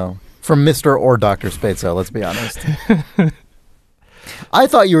 From Mr. or Dr. Spatzo, let's be honest. I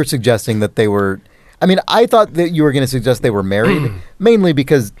thought you were suggesting that they were... I thought that you were going to suggest they were married, mainly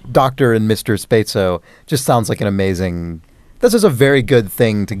because Dr. and Mr. Spatzo just sounds like an amazing... This is a very good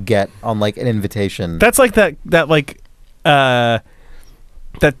thing to get on, like, an invitation. That's like that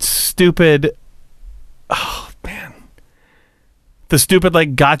stupid... Oh, man. The stupid,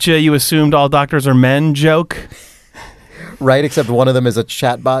 like, gotcha, you assumed all doctors are men joke. Right, except one of them is a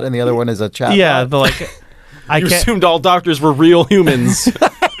chatbot and the other one is a chatbot. Yeah, You assumed all doctors were real humans.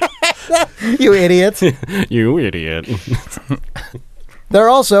 You idiot. You idiot. There are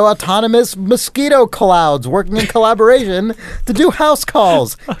also autonomous mosquito clouds working in collaboration to do house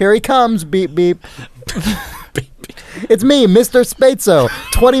calls. Here he comes, beep, beep. It's me, Mr. Spatzo.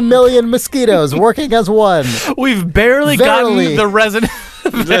 20 million mosquitoes working as one. We've barely gotten the resonant.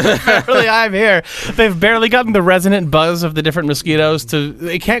 Barely, I'm here. They've barely gotten the resonant buzz of the different mosquitoes to.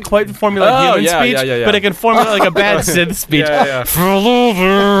 They can't quite formulate human speech, but it can formulate like a bad synth speech. Hello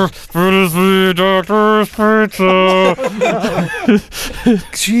there, it is me, Dr. Spatzo.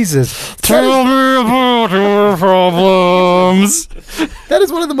 Jesus. Tell me about your problems. That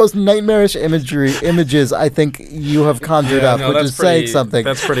is one of the most nightmarish images I think you have conjured up, which is saying something.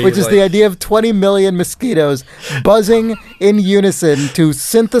 That's pretty. Which is the idea of 20 million mosquitoes buzzing in unison to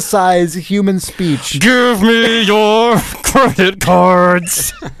synthesize human speech. Give me your credit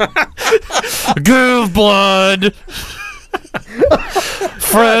cards. Give blood.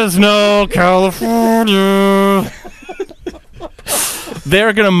 Fresno, California.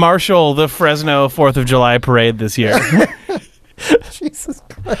 They're going to marshal the Fresno 4th of July parade this year. Jesus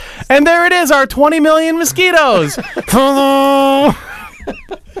Christ. And there it is, our 20 million mosquitoes. Hello.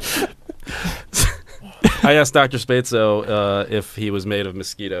 I asked Dr. Spatzo if he was made of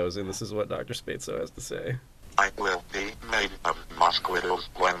mosquitoes, and this is what Dr. Spatzo has to say. I will be made of mosquitoes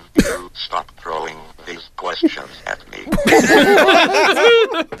when you stop throwing these questions at me.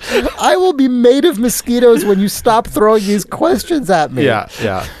 I will be made of mosquitoes when you stop throwing these questions at me. Yeah.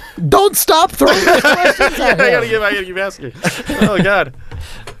 Don't stop throwing these questions at me. I gotta keep asking. Oh, God.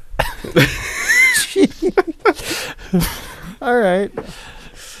 All right.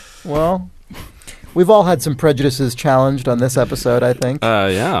 Well, we've all had some prejudices challenged on this episode, I think.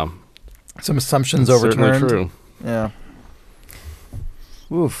 Yeah. Some assumptions That's overturned. certainly true. Yeah.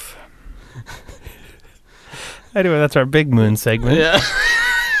 Oof. Anyway, that's our Big Moon segment. Yeah.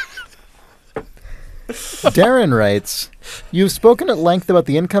 Darren writes, "You've spoken at length about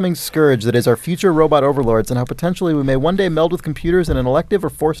the incoming scourge that is our future robot overlords and how potentially we may one day meld with computers in an elective or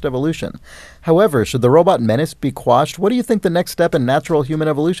forced evolution. However, should the robot menace be quashed, what do you think the next step in natural human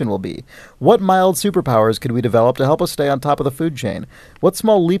evolution will be? What mild superpowers could we develop to help us stay on top of the food chain? What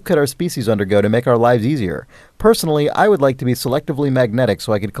small leap could our species undergo to make our lives easier? Personally, I would like to be selectively magnetic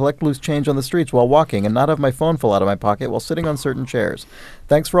so I could collect loose change on the streets while walking and not have my phone fall out of my pocket while sitting on certain chairs.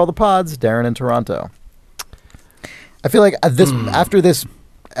 Thanks for all the pods, Darren in Toronto." I feel like after this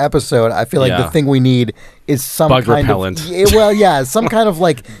episode, I feel like the thing we need is some bug kind repellent. some kind of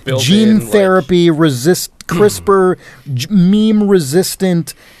like gene therapy, CRISPR, meme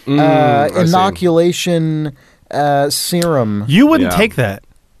resistant inoculation serum. You wouldn't take that.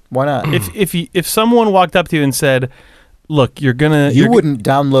 Why not? If someone walked up to you and said, "Look, you wouldn't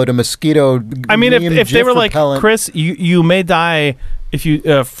download a mosquito. I mean, if they were repellent. like, Chris, you may die if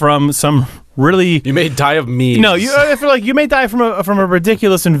you from some really. You may die of memes. No, if they're like, you may die from a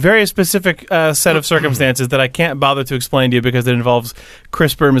ridiculous and very specific set of circumstances that I can't bother to explain to you because it involves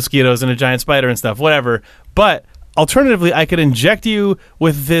CRISPR mosquitoes and a giant spider and stuff, whatever. But alternatively, I could inject you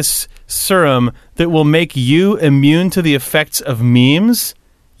with this serum that will make you immune to the effects of memes.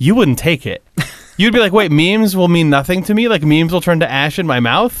 You wouldn't take it. You'd be like, wait, memes will mean nothing to me? Like memes will turn to ash in my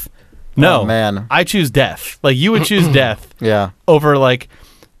mouth? No, man. I choose death. Like you would choose death. Yeah. Over like,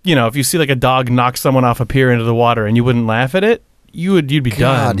 if you see like a dog knock someone off a pier into the water and you wouldn't laugh at it, you'd be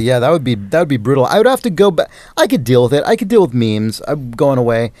done. Yeah, that would be brutal. I would have to go back. I could deal with it. I could deal with memes. I'm going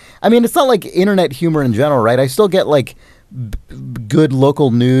away. I mean, it's not like internet humor in general, right? I still get like good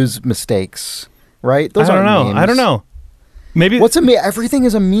local news mistakes, right? Those aren't memes. I don't know. Maybe what's a meme? Everything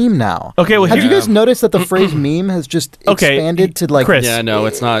is a meme now. Okay, well, have you guys noticed that the phrase meme has just expanded to like? Chris, yeah, no,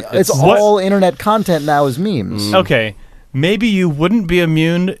 it's not. It's all internet content now is memes. Okay, maybe you wouldn't be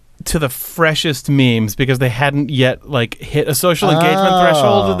immune to the freshest memes because they hadn't yet like hit a social engagement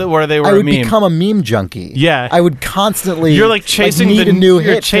threshold where they were I would a meme. become a meme junkie. Yeah, I would constantly. You're like chasing need a new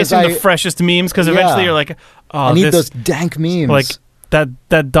hit. Chasing the freshest memes because eventually you're like, I need those dank memes. Like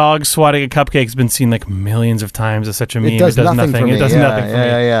that dog swatting a cupcake has been seen like millions of times as such a meme. It does nothing for me. It does nothing for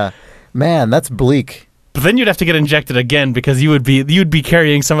me. Yeah. Man, that's bleak. But then you'd have to get injected again because you'd be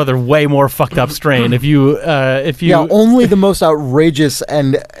carrying some other way more fucked up strain if you only the most outrageous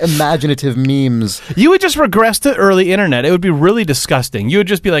and imaginative memes. You would just regress to early internet. It would be really disgusting. You would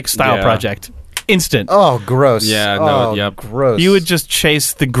just be like Style Project. Instant. Oh, gross. Yeah, no, yep. Gross. You would just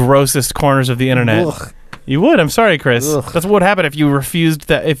chase the grossest corners of the internet. Ugh. You would. I'm sorry, Chris. Ugh. That's what would happen if you refused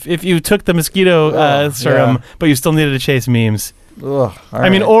that. If you took the mosquito serum, but you still needed to chase memes. Ugh, I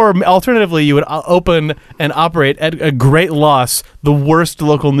mean, or alternatively, you would open and operate at a great loss the worst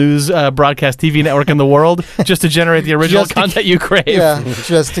local news broadcast TV network in the world just to generate the original content you crave. Yeah,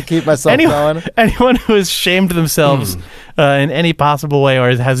 just to keep myself going. Anyone who has shamed themselves in any possible way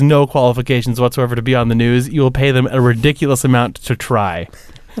or has no qualifications whatsoever to be on the news, you will pay them a ridiculous amount to try.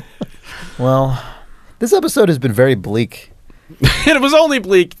 Well, this episode has been very bleak. It was only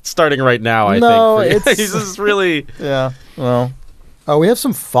bleak starting right now, I think. This is really... Yeah, well... we have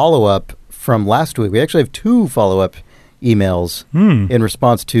some follow-up from last week. We actually have 2 follow-up emails in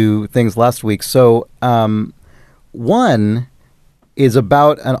response to things last week. So one is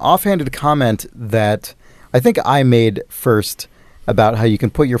about an offhanded comment that I think I made first about how you can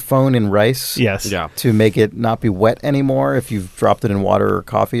put your phone in rice to make it not be wet anymore if you've dropped it in water or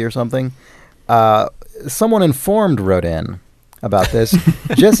coffee or something. Someone informed wrote in about this.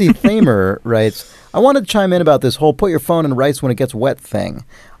 Jesse Thamer writes, I wanted to chime in about this whole put your phone in rice when it gets wet thing.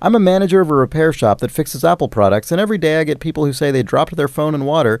 I'm a manager of a repair shop that fixes Apple products, and every day I get people who say they dropped their phone in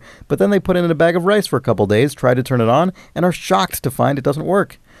water, but then they put it in a bag of rice for a couple days, try to turn it on, and are shocked to find it doesn't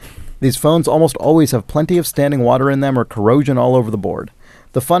work. These phones almost always have plenty of standing water in them or corrosion all over the board.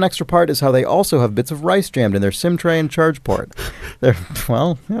 The fun extra part is how they also have bits of rice jammed in their SIM tray and charge port.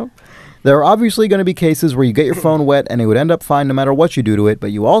 There are obviously going to be cases where you get your phone wet and it would end up fine no matter what you do to it,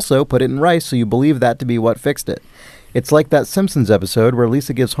 but you also put it in rice so you believe that to be what fixed it. It's like that Simpsons episode where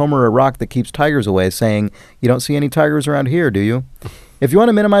Lisa gives Homer a rock that keeps tigers away, saying, "You don't see any tigers around here, do you?" If you want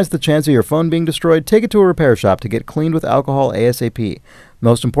to minimize the chance of your phone being destroyed, take it to a repair shop to get cleaned with alcohol ASAP.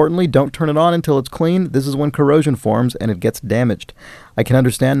 Most importantly, don't turn it on until it's clean. This is when corrosion forms and it gets damaged. I can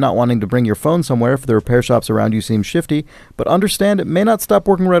understand not wanting to bring your phone somewhere if the repair shops around you seem shifty, but understand it may not stop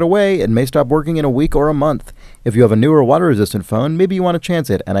working right away. It may stop working in a week or a month. If you have a newer water-resistant phone, maybe you want to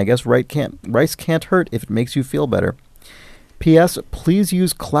chance it, and I guess rice can't hurt if it makes you feel better. P.S. Please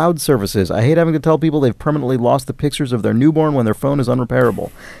use cloud services. I hate having to tell people they've permanently lost the pictures of their newborn when their phone is unrepairable.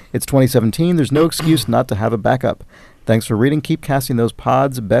 It's 2017. There's no excuse not to have a backup. Thanks for reading. Keep casting those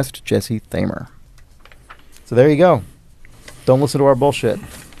pods. Best, Jesse Thamer. So there you go. Don't listen to our bullshit.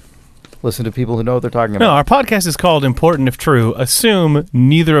 Listen to people who know what they're talking about. No, our podcast is called Important If True. Assume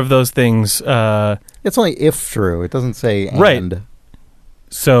neither of those things... it's only if true. It doesn't say and. Right.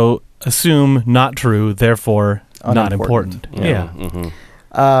 So assume not true, therefore... not important. Yeah.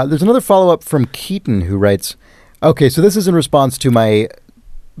 Mm-hmm. There's another follow-up from Keaton who writes, okay, so this is in response to my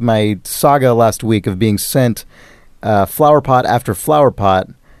saga last week of being sent flower pot after flower pot.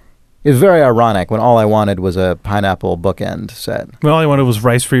 It was very ironic when all I wanted was a pineapple bookend set. Well, all I wanted was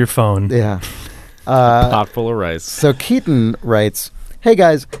rice for your phone. Yeah. Pot full of rice. So Keaton writes, hey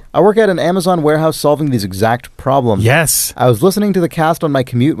guys, I work at an Amazon warehouse solving these exact problems. Yes. I was listening to the cast on my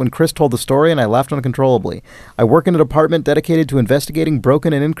commute when Chris told the story and I laughed uncontrollably. I work in a department dedicated to investigating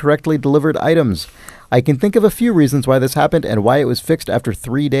broken and incorrectly delivered items. I can think of a few reasons why this happened and why it was fixed after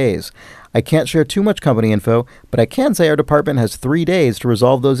 3 days. I can't share too much company info, but I can say our department has 3 days to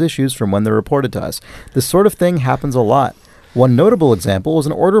resolve those issues from when they're reported to us. This sort of thing happens a lot. One notable example was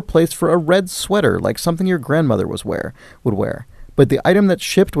an order placed for a red sweater, like something your grandmother would wear. But the item that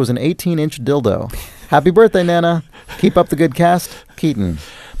shipped was an 18-inch dildo. Happy birthday, Nana. Keep up the good cast. Keaton.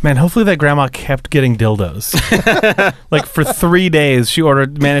 Man, hopefully that grandma kept getting dildos. Like for 3 days, she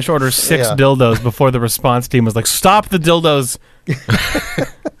managed to order 6 dildos before the response team was like, stop the dildos.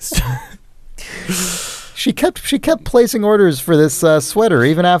 She kept placing orders for this sweater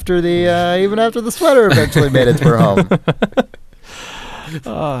even after the sweater eventually made it to her home.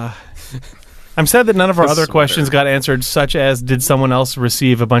 I'm sad that none of our other questions got answered, such as, did someone else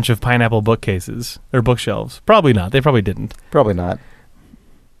receive a bunch of pineapple bookcases or bookshelves? Probably not. They probably didn't. Probably not.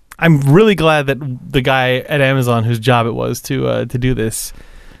 I'm really glad that the guy at Amazon whose job it was to do this.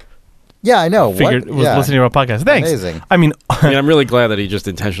 Yeah, I know. Was listening to our podcast. Thanks. Amazing. I mean, I'm really glad that he just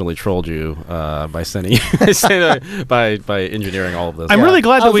intentionally trolled you by sending by engineering all of this. I'm really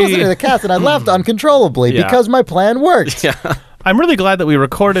glad that we listening to the cast and I laughed uncontrollably because my plan worked. Yeah. I'm really glad that we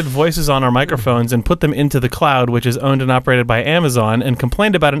recorded voices on our microphones and put them into the cloud, which is owned and operated by Amazon, and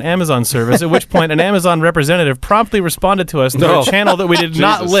complained about an Amazon service, at which point an Amazon representative promptly responded to us through a channel that we did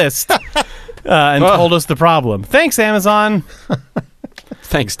not list and told us the problem. Thanks, Amazon.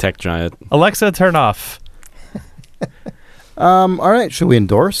 Thanks, tech giant. Alexa, turn off. All right, should we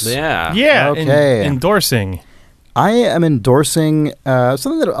endorse? Yeah. Yeah, okay. Endorsing. I am endorsing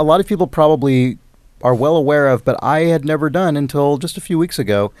something that a lot of people probably are well aware of, but I had never done until just a few weeks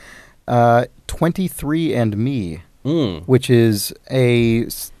ago. 23andMe, which is a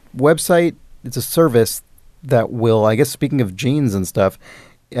website. It's a service that will, I guess, speaking of genes and stuff,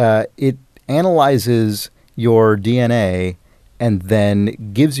 it analyzes your DNA and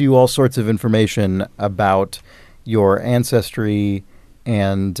then gives you all sorts of information about your ancestry,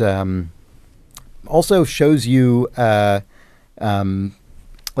 and also shows you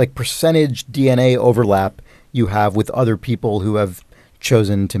like percentage DNA overlap you have with other people who have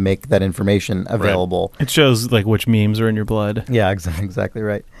chosen to make that information available. Right. It shows like which memes are in your blood. Yeah, exactly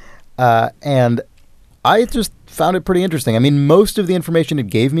right. And I just found it pretty interesting. I mean, most of the information it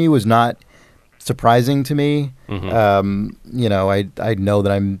gave me was not surprising to me. You know, I know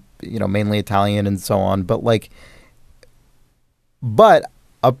that I'm, you know, mainly Italian and so on, but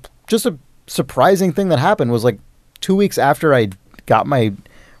just a surprising thing that happened was like 2 weeks after I got my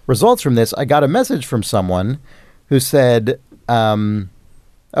results from this, I got a message from someone who said, oh,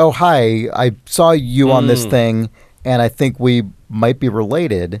 hi, I saw you on this thing, and I think we might be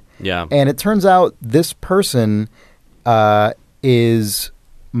related. Yeah. And it turns out this person is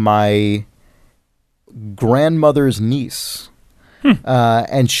my grandmother's niece.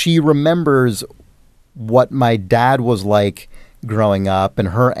 And she remembers what my dad was like growing up, and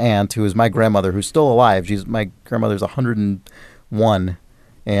her aunt, who is my grandmother, who's still alive. My grandmother's 101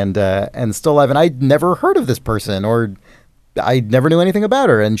 and still alive. And I'd never heard of this person, or I never knew anything about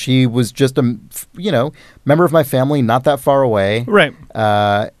her. And she was just a, you know, member of my family not that far away. Right.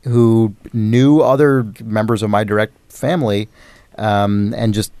 Who knew other members of my direct family,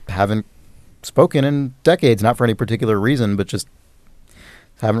 and just haven't spoken in decades, not for any particular reason, but just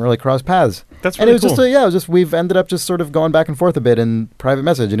haven't really crossed paths. That's really cool. And it was just we've ended up just sort of going back and forth a bit in private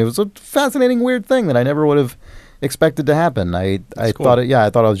message, and it was a fascinating, weird thing that I never would have expected to happen. I cool. thought I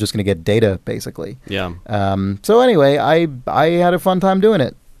thought I was just going to get data, basically. Yeah. So anyway, I had a fun time doing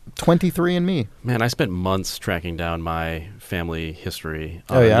it. 23andMe. Man, I spent months tracking down my family history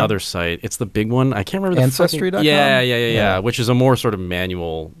Oh, on yeah? another site. It's the big one. I can't remember the Ancestry.com? Yeah. Which is a more sort of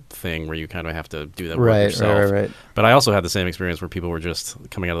manual thing where you kind of have to do that work yourself. Right. But I also had the same experience where people were just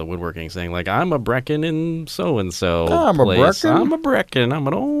coming out of the woodworking saying, like, I'm a Brecken in so-and-so I'm a place. Brecken? I'm a Brecken. I'm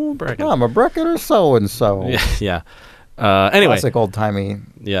an old Brecken. I'm a Brecken or so-and-so. Yeah. Anyway. Classic old-timey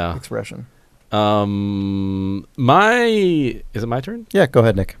Yeah. expression. Is it my turn? Yeah, go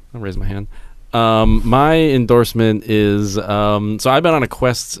ahead, Nick. I'll raise my hand. My endorsement is, so I've been on a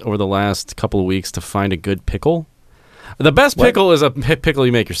quest over the last couple of weeks to find a good pickle. The best pickle is a pickle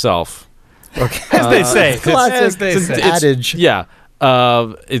you make yourself. Okay. As they say. Classic As they say. adage. Yeah.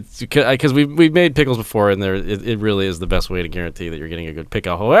 It's because we've made pickles before, and it really is the best way to guarantee that you're getting a good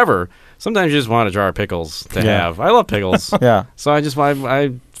pickle. However, sometimes you just want a jar of pickles to have. I love pickles. Yeah. So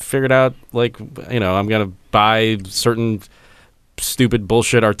I figured out, like, you know, I'm gonna buy certain stupid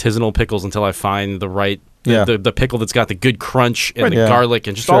bullshit artisanal pickles until I find the right the pickle that's got the good crunch and the garlic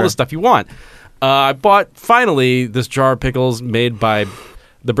and just all the stuff you want. I bought finally this jar of pickles made by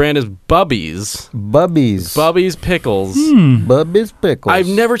the brand is Bubby's. Bubby's Pickles. Bubby's Pickles. I've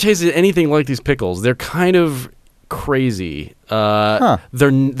never tasted anything like these pickles. They're kind of crazy. They're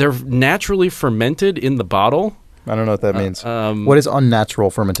naturally fermented in the bottle. I don't know what that means. What is unnatural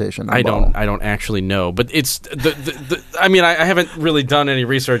fermentation? I don't actually know, but it's I mean, I haven't really done any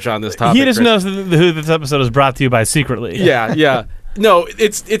research on this topic. He just knows who this episode is brought to you by secretly. Yeah. No,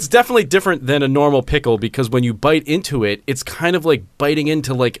 it's definitely different than a normal pickle, because when you bite into it, it's kind of like biting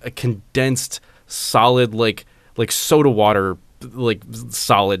into like a condensed solid, like soda water, like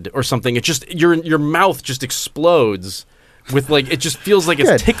solid or something. It just your mouth just explodes with, like, it just feels like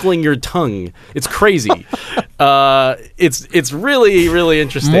it's tickling your tongue. It's crazy. It's really, really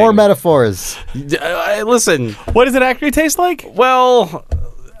interesting. More metaphors. Listen, what does it actually taste like? Well,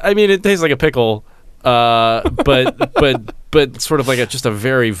 I mean, it tastes like a pickle, but sort of like just a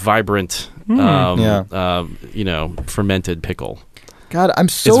very vibrant, fermented pickle. God, I'm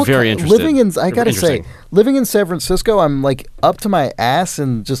so it's very interesting. Living in San Francisco, I'm like up to my ass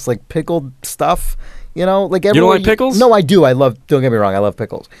in just like pickled stuff. You know, like everywhere. You don't like pickles? No, I do. Don't get me wrong. I love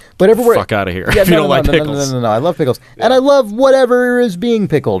pickles. But everywhere. Fuck out of here. If you don't like pickles. No. I love pickles. Yeah. And I love whatever is being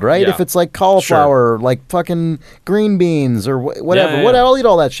pickled, right? Yeah. If it's like cauliflower, like fucking green beans or whatever. I'll eat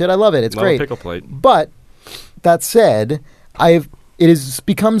all that shit. I love it. It's great. Pickle plate. But that said, it has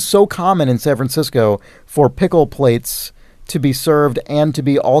become so common in San Francisco for pickle plates to be served and to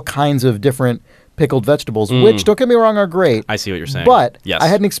be all kinds of different pickled vegetables, which, don't get me wrong, are great. I see what you're saying. But yes. I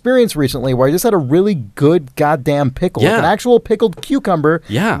had an experience recently where I just had a really good goddamn pickle. Yeah. Like an actual pickled cucumber.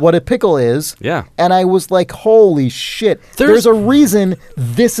 Yeah. What a pickle is. Yeah. And I was like, holy shit. There's a reason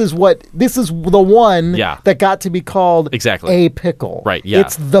this is the one that got to be called a pickle. Right, yeah.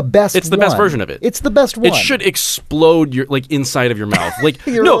 It's the best It's the best version of it. It's the best one. It should explode your, like, inside of your mouth. Like,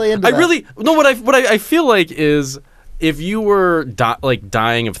 You're really into that. What I feel like is, if you were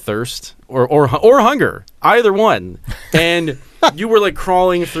dying of thirst or hunger, either one, and You were like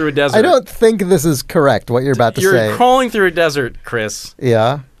crawling through a desert. I don't think this is correct, what you're about to say. You're crawling through a desert, Chris.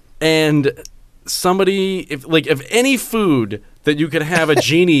 Yeah. And somebody, if any food that you could have a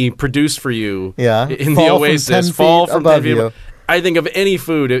genie produce for you in the Oasis, fall from 10 feet above. I think of any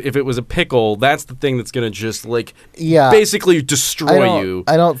food, if it was a pickle, that's the thing that's going to just basically destroy you.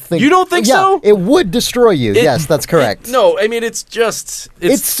 I don't think... You don't think so? It would destroy you. Yes, that's correct. No, I mean, it's just...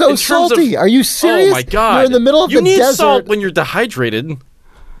 It's so salty. Are you serious? Oh, my God. You're in the middle of the desert. You need salt when you're dehydrated.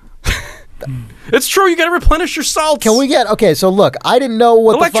 It's true. You got to replenish your salts. Can we get... Okay, so look, I didn't know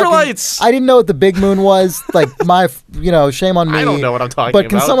what electrolytes. I didn't know what the big moon was. Like, shame on me. I don't know what I'm talking about. But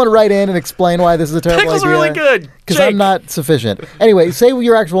can someone write in and explain why this is a terrible Pickles idea? are really good. Because I'm not sufficient. Anyway, say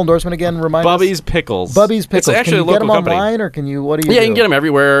your actual endorsement again. Remind Bubby's us. Pickles. Bubby's Pickles. It's actually can you a local get them company. online, or can you... What do you do? You can get them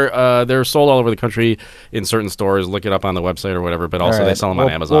everywhere. They're sold all over the country in certain stores. Look it up on the website or whatever. But also they sell them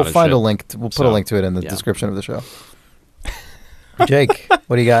on Amazon. We'll find a link. We'll put a link to it in the description of the show. Jake,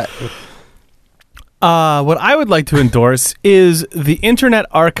 what do you got? What I would like to endorse is the Internet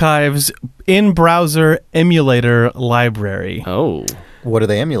Archive's in-browser emulator library. Oh. What do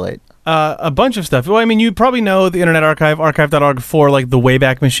they emulate? A bunch of stuff. Well, I mean, you probably know the Internet Archive, archive.org, for like the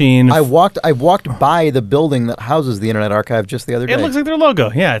Wayback Machine. I walked by the building that houses the Internet Archive just the other day. It looks like their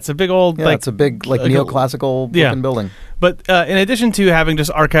logo. Yeah, it's a big old... it's a big neoclassical looking building. But in addition to having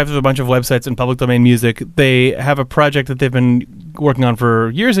just archives of a bunch of websites and public domain music, they have a project that they've been working on for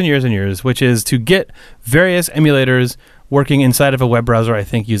years and years and years, which is to get various emulators working inside of a web browser, I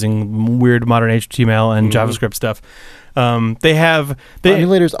think, using weird modern HTML and JavaScript stuff. They have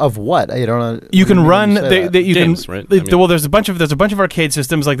emulators of what? I don't know. You can run games, right? Well, there's a bunch of arcade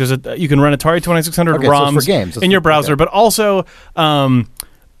systems. Like you can run Atari 2600 ROMs for games. in your browser, but also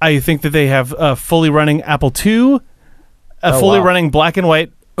I think that they have fully running Apple II, fully running black and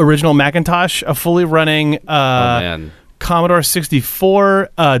white original Macintosh, a fully running Commodore 64,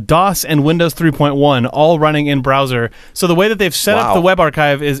 DOS, and Windows 3.1, all running in browser. So the way that they've set up the web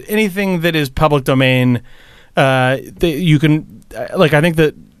archive is anything that is public domain. You can, I think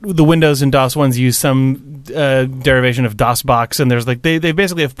that the Windows and DOS ones use some derivation of DOSBox, and there's they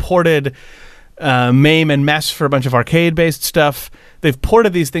basically have ported MAME and MES for a bunch of arcade-based stuff. They've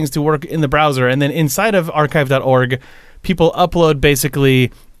ported these things to work in the browser, and then inside of archive.org, people upload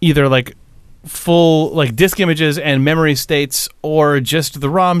basically either full disk images and memory states, or just the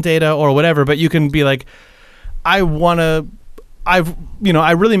ROM data or whatever. But you can be like, I really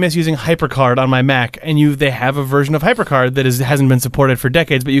miss using HyperCard on my Mac, and they have a version of HyperCard that hasn't been supported for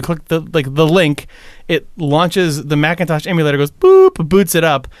decades. But you click the link, it launches the Macintosh emulator, goes boop, boots it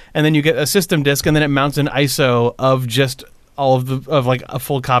up, and then you get a system disk, and then it mounts an ISO of just all of a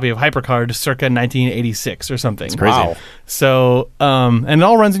full copy of HyperCard circa 1986 or something. It's crazy. Wow. So and it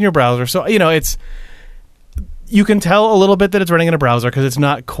all runs in your browser. So you can tell a little bit that it's running in a browser because it's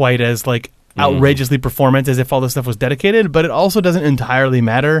not quite as outrageously performant as if all this stuff was dedicated, but it also doesn't entirely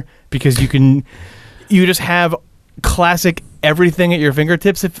matter because you just have classic everything at your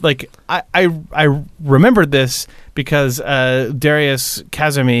fingertips. If I remembered this because Darius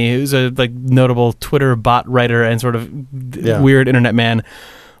Kazemi, who's a notable Twitter bot writer and sort of weird internet man,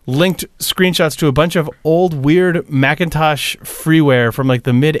 linked screenshots to a bunch of old weird Macintosh freeware from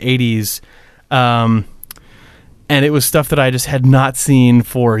the mid 80s. And it was stuff that I just had not seen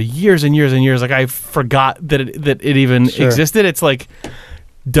for years and years and years. I forgot that it even existed. It's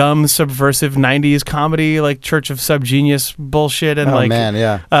dumb, subversive 90s comedy, Church of Subgenius bullshit. And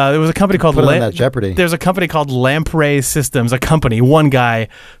there was a company called Jeopardy. There's a company called Lamprey Systems, one guy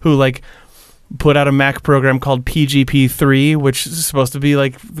who put out a Mac program called PGP3, which is supposed to be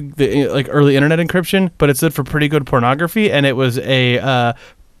the early internet encryption, but it stood for pretty good pornography, and it was a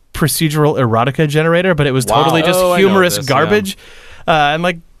procedural erotica generator, but it was totally just humorous garbage.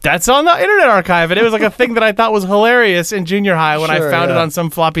 And that's on the Internet Archive, and it was a thing that I thought was hilarious in junior high when I found it on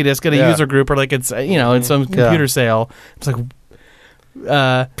some floppy disk at a user group, or it's in some computer sale. It's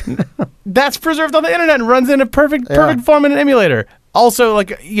that's preserved on the internet and runs in a perfect form in an emulator. Also,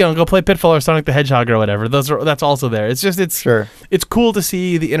 go play Pitfall or Sonic the Hedgehog or whatever. That's also there. It's just it's cool to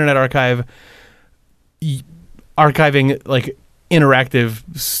see the Internet Archive archiving interactive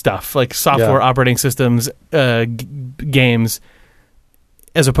stuff, software operating systems, games,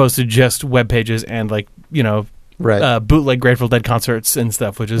 as opposed to just web pages and bootleg Grateful Dead concerts and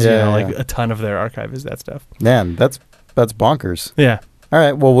stuff, which is a ton of their archive is that stuff. Man, that's bonkers. Yeah. All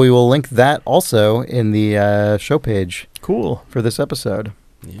right. Well, we will link that also in the show page. Cool. For this episode.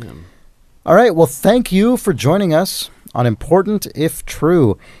 Yeah. All right. Well, thank you for joining us on Important If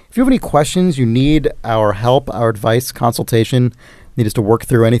True. If you have any questions, you need our help, our advice, consultation, need us to work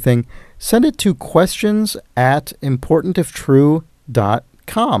through anything, send it to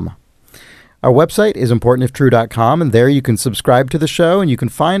questions@importantiftrue.com. Our website is importantiftrue.com, and there you can subscribe to the show, and you can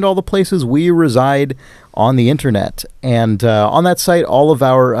find all the places we reside on the internet. And on that site, all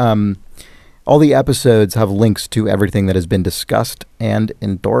the episodes have links to everything that has been discussed and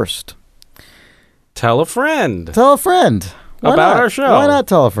endorsed. Tell a friend. Tell a friend. Why about not? our show. Why not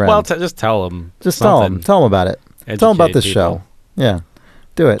tell a friend? Well, just tell them. Just tell them. Tell them about it. Tell them about this show. Yeah.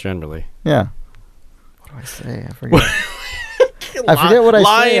 Do it. Generally. Yeah. What do I say? I forget. I forget what I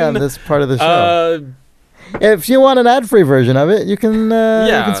say on this part of the show. If you want an ad-free version of it, you can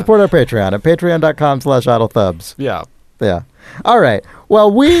support our Patreon at patreon.com/idlethubs. Yeah. Yeah. All right.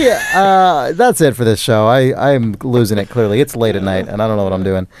 Well, that's it for this show. I'm losing it, clearly. It's late at night, and I don't know what I'm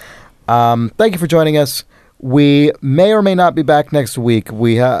doing. Thank you for joining us. We may or may not be back next week.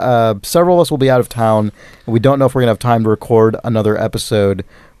 Several of us will be out of town. We don't know if we're going to have time to record another episode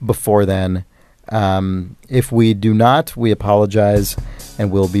before then. If we do not, we apologize, and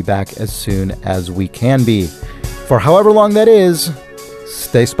we'll be back as soon as we can be. For however long that is,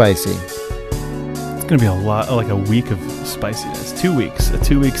 stay spicy. It's going to be a week of spiciness. 2 weeks. A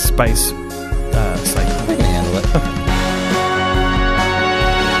 2-week spice cycle. I can handle it.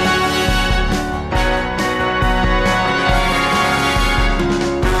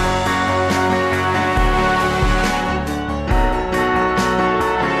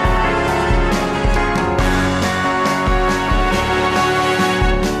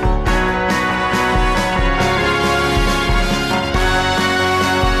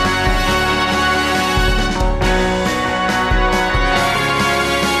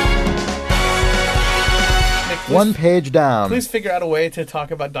 One page down. Please figure out a way to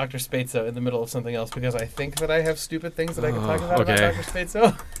talk about Dr. Spatzo in the middle of something else, because I think that I have stupid things that I can talk about Dr.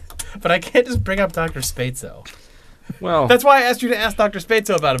 Spatzo. But I can't just bring up Dr. Spatzo. Well, that's why I asked you to ask Dr.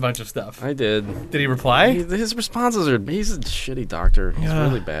 Spatzo about a bunch of stuff. I did. Did he reply? His responses are... He's a shitty doctor. He's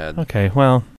really bad. Okay, well...